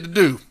had shit to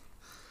do?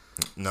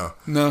 No.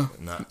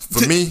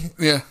 For me,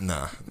 yeah,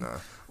 nah.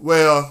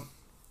 Well,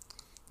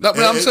 no,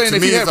 but I'm saying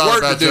if you had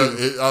work to do,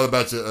 it's all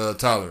about your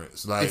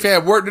tolerance. Like if you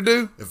had work to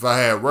do, if I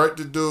had work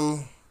to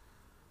do.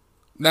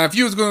 Now, if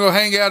you was going to go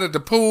hang out at the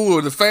pool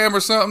or the fam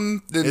or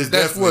something, then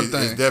that's one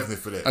thing. It's definitely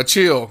for that. A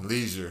chill.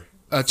 Leisure.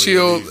 A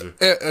chill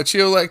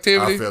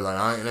activity. I feel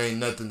like it ain't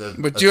nothing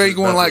that. But you ain't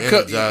going like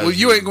cut. Well,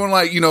 you ain't going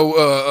like, you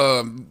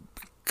know,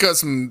 cut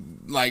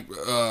some like.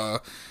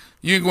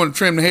 You ain't going to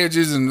trim the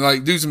hedges and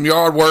like do some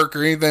yard work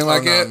or anything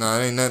like that. No,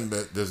 it ain't nothing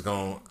that's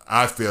going.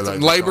 I feel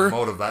like labor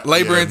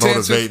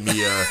intensive. Motivate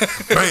me.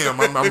 Bam,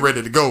 I'm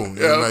ready to go.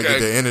 Yeah, okay. Get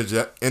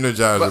the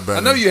energizer back. I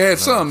know you had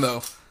some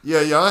though.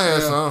 Yeah, I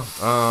had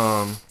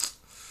some.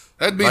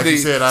 That'd be like the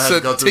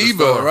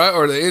sativa, right,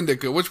 or the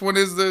indica. Which one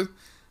is the?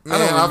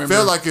 I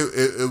feel like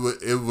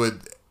it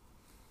would.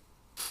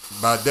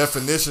 By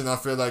definition, I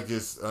feel like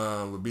it's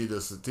would be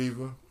the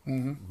sativa.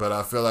 Mm-hmm. But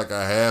I feel like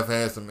I have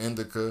had some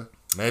indica.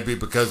 Maybe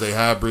because they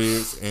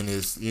hybrids and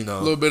it's, you know,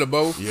 a little bit of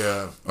both.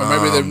 Yeah, or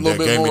maybe they're a little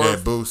bit more. Gave me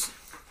that boost.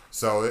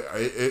 So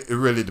it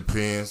really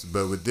depends.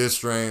 But with this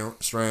strain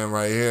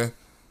right here,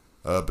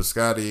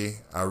 biscotti,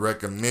 I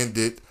recommend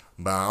it.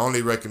 But I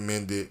only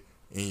recommend it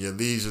in your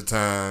leisure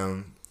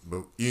time.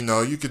 But, you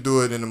know, you could do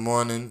it in the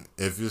morning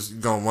if you're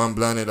going to one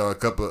blunt it or a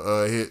couple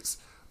hits.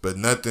 But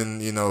nothing,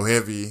 you know,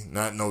 heavy,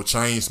 not no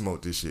chain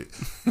smoke this shit.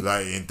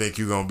 Like, and think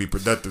you're going to be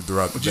productive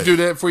throughout the day. Would you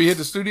do that before you hit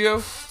the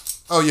studio?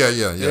 Oh, yeah.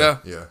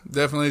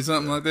 Definitely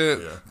something like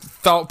that. Yeah.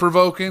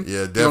 Thought-provoking.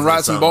 Yeah, definitely. You know,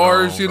 write some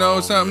bars,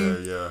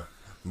 something. Yeah.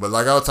 But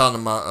like I was talking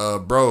to my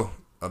bro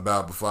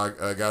about before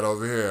I got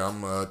over here,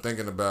 I'm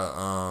thinking about...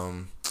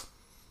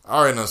 I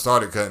already done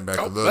started cutting back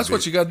a little bit. That's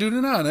what you got to do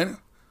tonight, ain't it?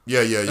 Yeah.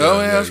 Oh,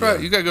 yeah, that's right.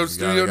 You got to go to the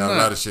studio tonight. Got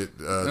a lot of shit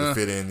to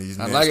fit in these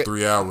next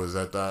 3 hours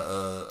after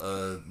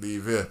I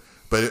leave here.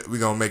 But we're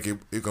going to make it,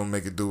 it's going to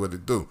make it do what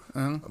it do.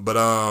 Uh-huh. But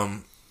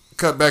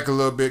cut back a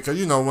little bit because,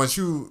 you know, when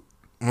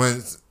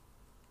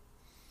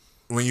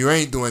you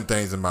ain't doing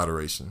things in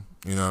moderation,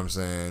 you know what I'm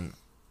saying,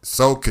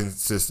 so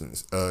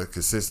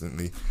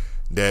consistently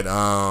that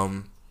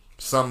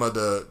some of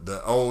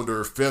the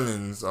older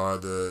feelings or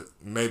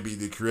maybe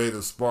the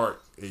creative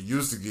spark it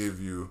used to give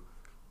you,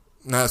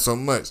 not so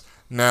much.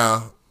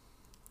 Now,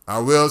 I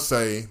will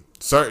say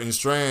certain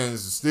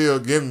strands still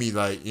give me,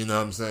 like, you know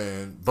what I'm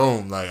saying,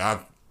 boom, like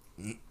I'm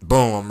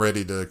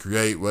ready to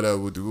create whatever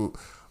we do.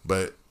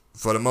 But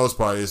for the most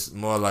part, it's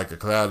more like a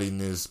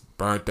cloudiness,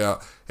 burnt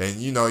out. And,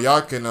 you know,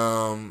 y'all can,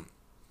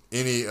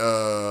 any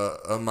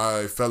of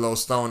my fellow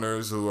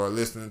stoners who are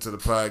listening to the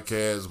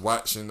podcast,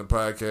 watching the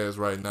podcast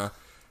right now,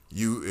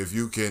 if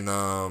you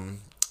can,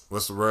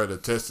 what's the word,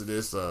 attest to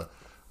this,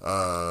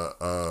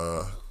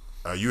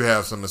 you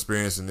have some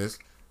experience in this,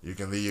 you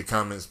can leave your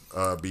comments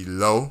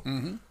below.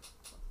 Mm-hmm.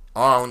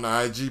 Or on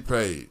the IG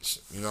page,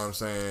 you know what I'm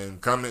saying?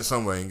 Comment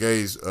somewhere,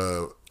 engage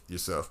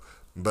yourself.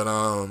 But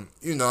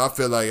you know, I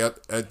feel like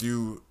at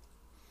you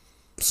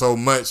so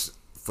much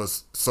for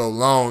so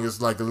long,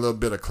 it's like a little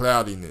bit of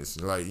cloudiness,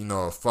 like, you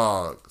know, a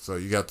fog. So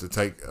you got to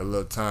take a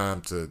little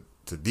time to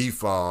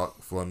defog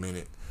for a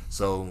minute.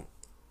 So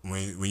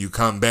when you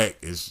come back,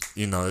 it's,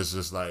 you know, it's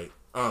just like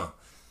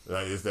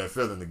it's that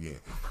feeling again.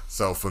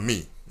 So for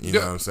me, you know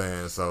what I'm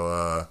saying?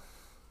 So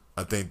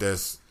I think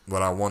that's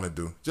what I want to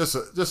do, just a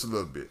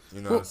little bit.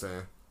 You know what I'm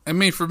saying? I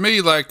mean, for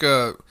me, like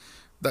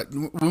that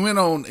we went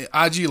on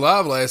IG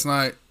Live last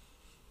night.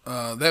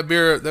 That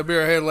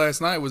beer I had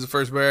last night was the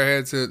first beer I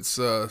had since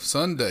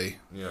Sunday.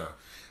 Yeah.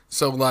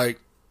 So like,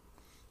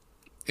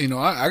 you know,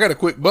 I got a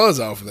quick buzz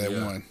off of that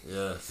one.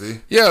 Yeah. See.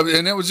 Yeah,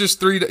 and it was just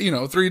 3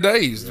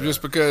 days,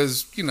 just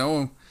because, you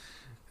know.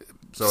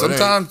 So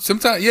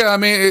sometimes, yeah. I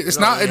mean, it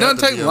doesn't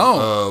take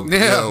long. Week,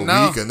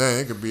 and then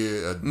it could be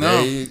a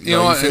day. You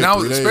know, and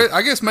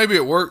I guess maybe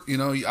at work, you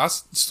know, I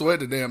sweat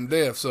to damn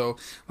death. So,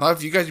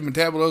 if you got your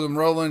metabolism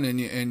rolling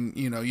and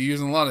you know you're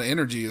using a lot of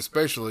energy,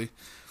 especially,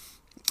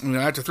 you know,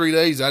 after 3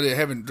 days, I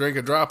haven't drank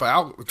a drop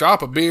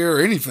of beer or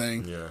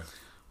anything. Yeah.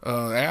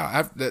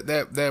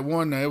 That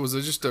one, it was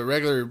just a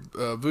regular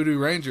Voodoo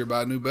Ranger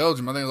by New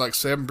Belgium. I think it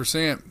was like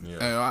 7%. Yeah.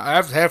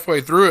 After halfway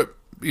through it,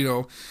 you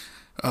know.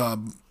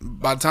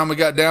 By the time we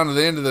got down to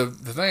the end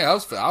of the thing, I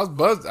was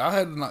buzzed. I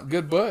had a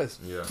good buzz.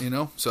 Yeah. You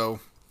know, so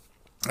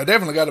I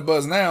definitely got a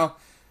buzz now.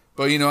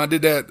 But you know, I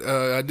did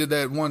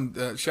that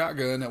one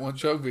shotgun, that one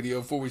choke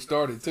video before we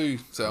started too.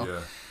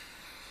 So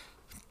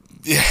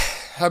yeah,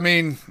 I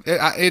mean,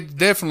 it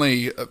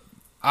definitely.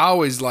 I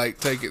always like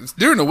taking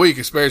during the week,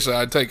 especially.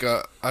 I take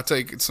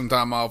some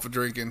time off of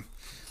drinking,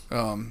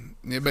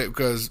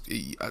 because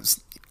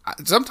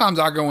sometimes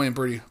I go in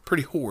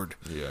pretty hard.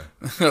 Yeah.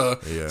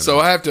 So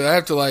I have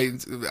to like,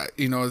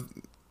 you know,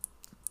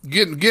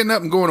 getting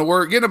up and going to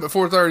work, getting up at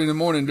 4:30 in the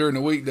morning during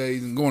the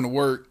weekdays and going to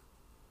work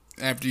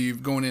after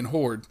you've gone in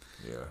hard.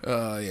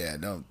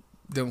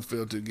 Don't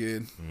feel too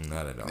good.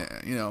 Not at all.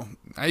 Yeah, you know,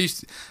 I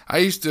used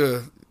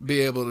to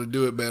be able to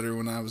do it better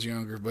when I was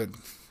younger, but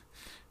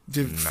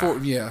no,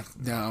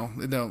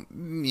 it don't.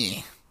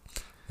 Yeah.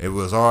 It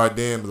was hard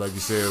then, but like you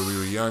said, we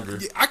were younger.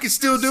 Yeah, I can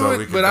still do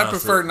it, but I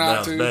prefer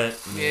not to. Back,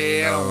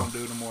 I don't want to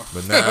do it no more.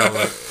 But now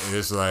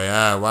it's like,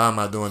 why am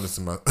I doing this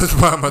to myself?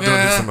 Why am I doing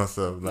this to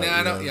myself? Like,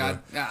 I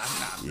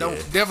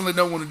don't. Definitely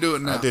don't want to do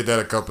it now. I did that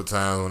a couple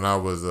times when I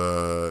was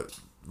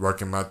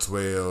working my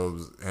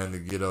 12s, had to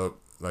get up,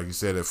 like you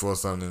said, at 4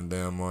 something in the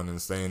damn morning,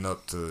 staying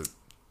up to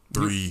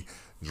 3.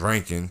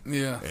 Drinking,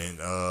 and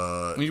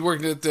when you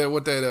worked at that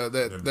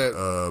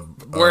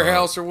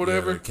warehouse or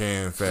whatever, the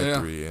can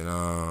factory, and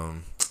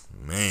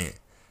man,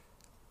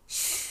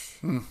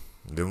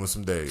 them was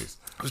some days.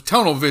 It was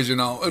tunnel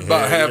vision on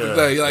about half the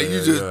day. Like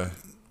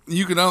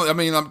you can only. I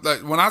mean,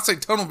 like, when I say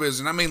tunnel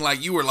vision, I mean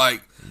like you were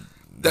like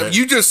that.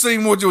 You just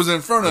seen what was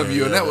in front of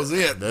you, and that was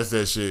it. That's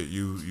that shit.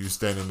 You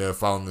standing there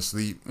falling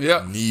asleep.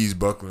 Yeah, knees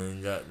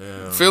buckling.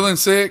 Goddamn, feeling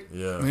sick.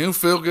 Yeah, you don't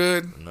feel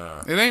good.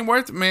 Nah, it ain't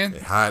worth it, man.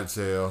 It hot as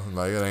hell.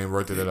 Like, it ain't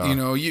worth it at all. You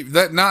know,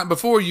 that night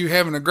before, you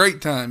having a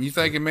great time. You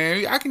thinking,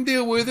 man, I can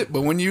deal with it.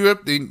 But when you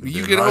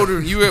get older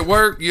and you at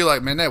work, you're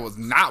like, man, that was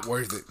not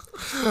worth it.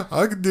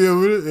 I can deal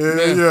with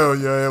it.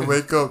 Yeah.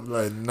 Wake up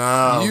like,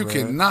 nah. You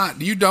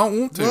cannot. You don't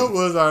want to. What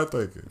was I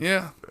thinking?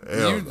 Yeah.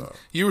 No.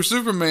 You were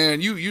Superman.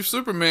 You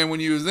Superman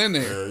when you was in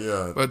there.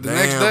 Yeah. But the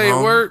next day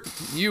at work,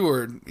 you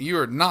were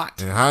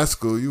not. In high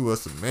school, you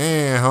was a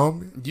man,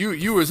 homie.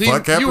 You were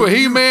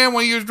He-Man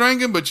when you was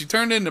drinking, but you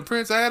turned into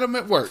Prince Adam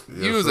at work.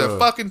 Yes, you was a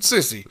fucking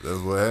sissy.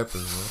 That's what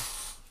happened, man.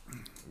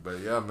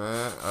 But yeah,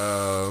 man.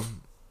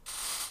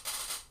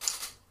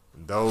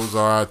 Those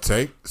are our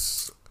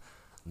takes.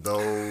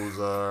 Those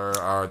are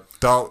our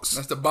thoughts.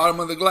 That's the bottom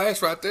of the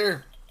glass right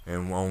there.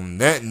 And on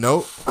that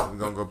note, we're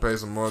going to go pay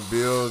some more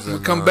bills. We'll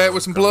come back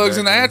with some plugs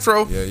in the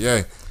outro.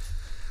 Yeah.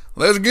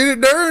 Let's get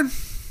it done.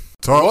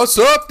 Talk. What's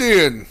up,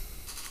 then?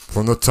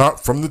 From the top.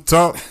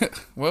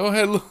 Well,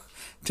 had little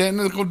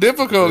technical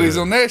difficulties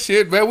on that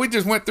shit, man. We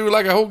just went through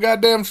like a whole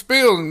goddamn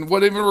spiel and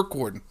wasn't even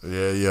recording.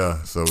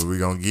 Yeah. So we're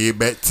going to give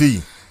back to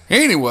you.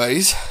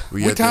 Anyways,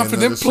 we time for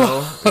them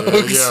plugs.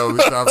 Yeah, we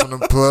time for them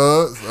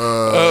plugs.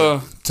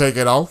 Take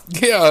it off.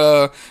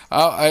 Yeah,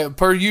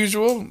 per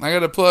usual, I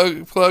got to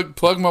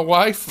plug my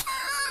wife.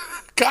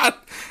 God,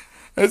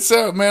 that's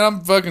man,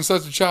 I'm fucking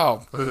such a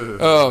child.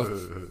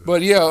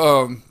 But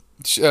yeah,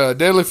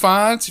 Deadly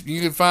Finds. You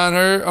can find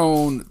her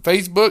on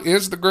Facebook,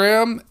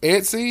 Instagram,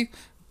 Etsy.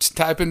 Just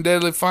type in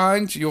Deadly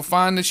Finds, you'll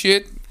find the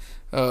shit.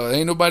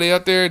 Ain't nobody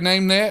out there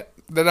named that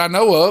I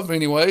know of,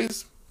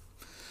 anyways.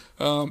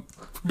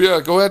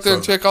 Yeah, go out there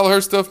and check all her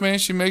stuff, man.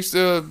 She makes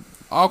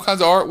all kinds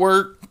of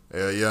artwork.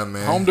 Yeah,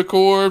 man. Home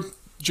decor,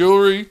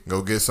 jewelry.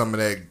 Go get some of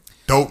that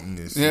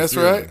dopeness. Yeah, that's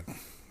right.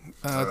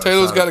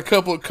 Taylor's got a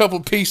couple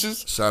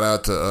pieces. Shout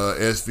out to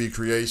SV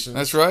Creations.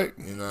 That's right.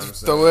 You know what I'm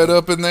saying? Throw that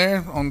up in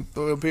there,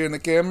 throw it up here in the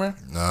camera.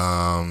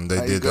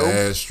 They did the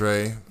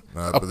ashtray.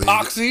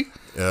 Epoxy.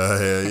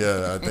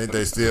 Yeah. I think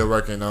they still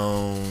working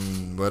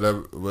on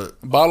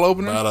bottle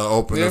opener. Bottle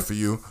opener for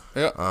you.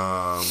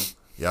 Yeah.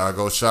 Y'all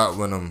go shop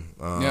with them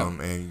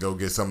and go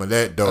get some of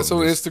that dope. That's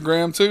on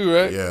Instagram too,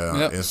 right? Yeah,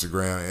 yep.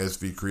 Instagram,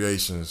 SV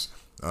Creations.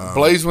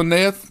 Blaze with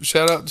Neth,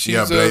 shout out.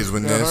 Blaze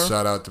with Neth.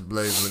 Shout out to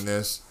Blaze with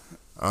Neth.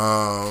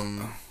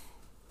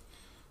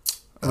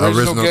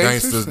 Original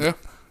Gangsters. Yeah.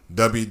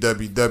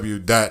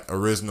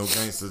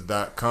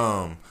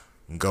 www.originalgangsters.com.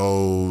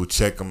 Go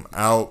check them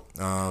out.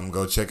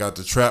 Go check out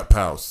the Trap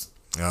House,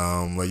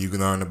 where you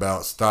can learn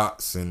about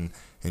stocks and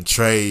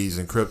trades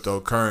and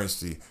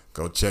cryptocurrency.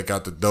 Go check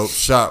out the Dope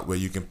Shop where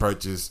you can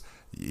purchase.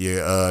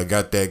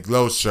 Got that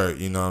glow shirt.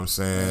 You know what I'm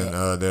saying?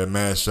 They're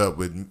mashed up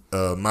with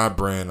my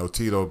brand,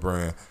 Otito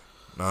brand.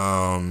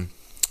 And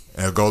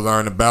go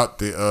learn about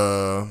the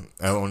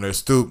on their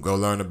stoop. Go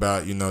learn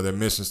about their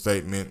mission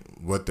statement,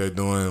 what they're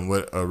doing,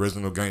 what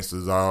Original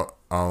Gangsters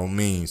all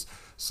means.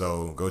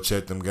 So go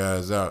check them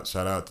guys out.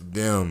 Shout out to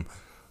them.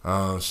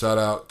 Shout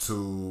out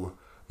to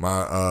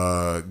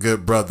my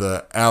good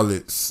brother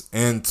Alex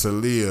and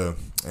Talia.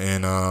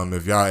 And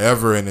if y'all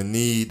ever in the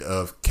need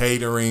of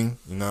catering,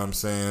 you know what I'm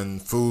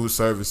saying, food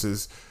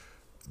services,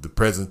 the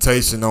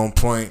presentation on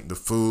point, the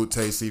food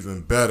tastes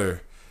even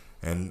better.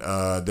 And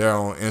they're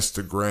on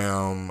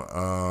Instagram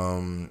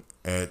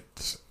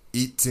at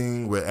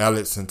Eating with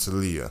Alex and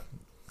Talia.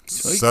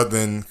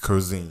 Southern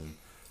Cuisine.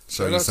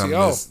 show Shout you out to some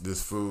y'all. of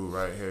this food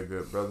right here,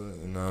 good brother.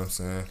 You know what I'm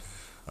saying?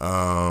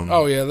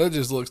 Oh yeah, that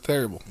just looks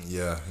terrible.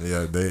 Yeah.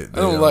 They I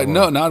don't like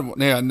no.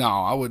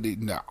 I would eat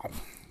no.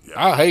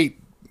 I hate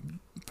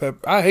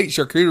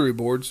charcuterie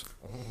boards.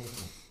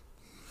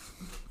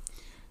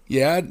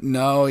 I don't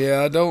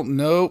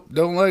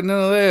like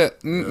none of that.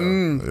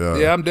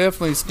 Yeah, I'm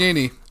definitely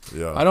skinny.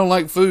 Yeah. I don't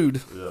like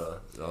food. Yeah.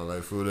 Don't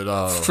like food at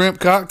all. Shrimp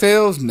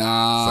cocktails?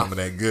 Nah. Some of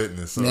that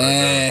goodness.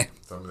 Nah.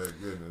 Some of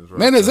that goodness. Right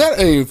Man, is there.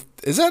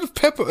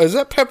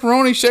 that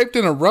pepperoni shaped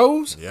in a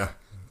rose? Yeah.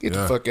 Get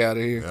the fuck out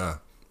of here. Yeah.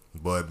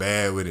 Boy,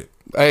 bad with it.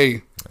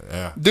 Hey.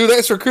 Yeah. Dude,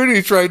 that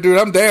charcuterie tray, dude,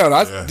 I'm down.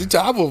 I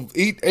will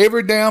eat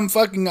every damn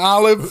fucking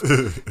olive,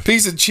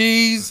 piece of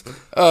cheese,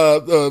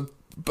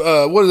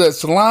 what is that,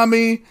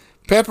 salami,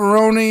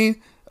 pepperoni,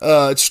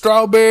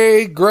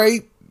 strawberry,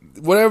 grape,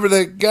 whatever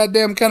the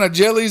goddamn kind of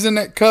jelly's in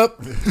that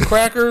cup,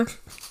 cracker.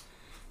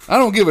 I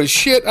don't give a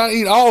shit. I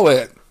eat all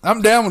that.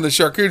 I'm down with the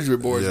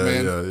charcuterie boards,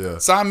 man. Yeah.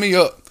 Sign me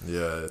up.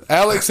 Yeah.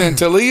 Alex and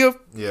Talia.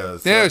 Yeah.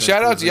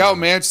 Shout out to y'all,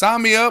 man.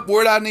 Sign me up.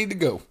 Where'd I need to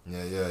go?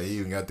 Yeah. He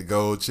even got the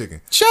gold chicken.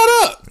 Shut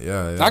up.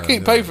 Yeah. I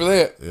can't pay for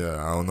that. Yeah.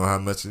 I don't know how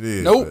much it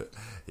is. Nope.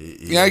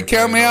 He You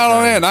count me out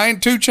on that. I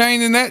ain't 2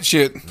 Chainz in that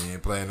shit. He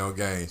ain't playing no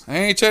games. I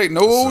ain't taking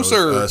no,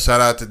 sir. Shout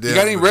out to them. You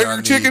got any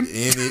regular chicken?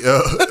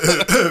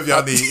 If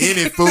y'all need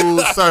any food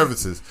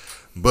services,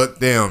 but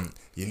them,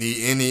 you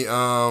need any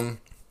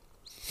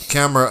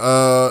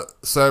camera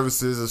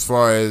services as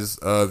far as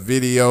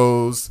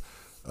videos,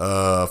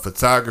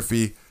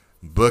 photography,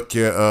 book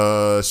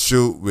your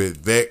shoot with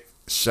Vec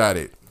Shot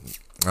It.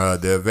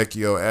 The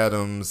Vecchio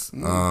Adams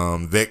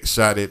Vec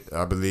Shot It,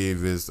 I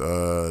believe, is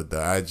the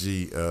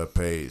IG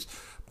page.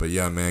 But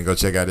yeah, man, go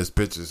check out his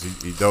pictures.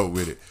 He dope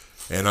with it.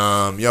 And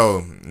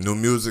new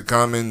music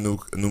coming, new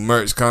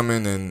merch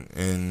coming,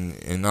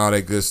 and all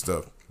that good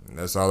stuff.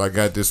 That's all I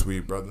got this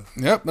week, brother.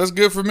 Yep, that's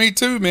good for me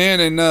too,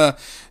 man. And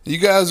you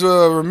guys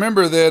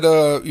remember that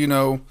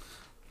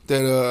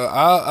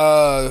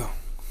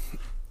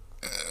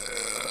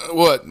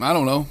what? I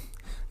don't know.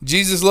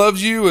 Jesus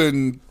loves you,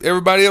 and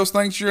everybody else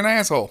thinks you're an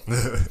asshole.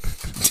 And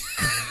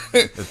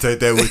take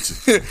that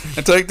with you.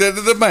 And take that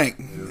to the bank.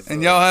 Yes,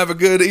 and y'all have a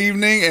good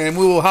evening, and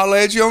we will holler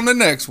at you on the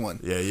next one.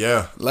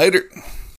 Yeah. Later.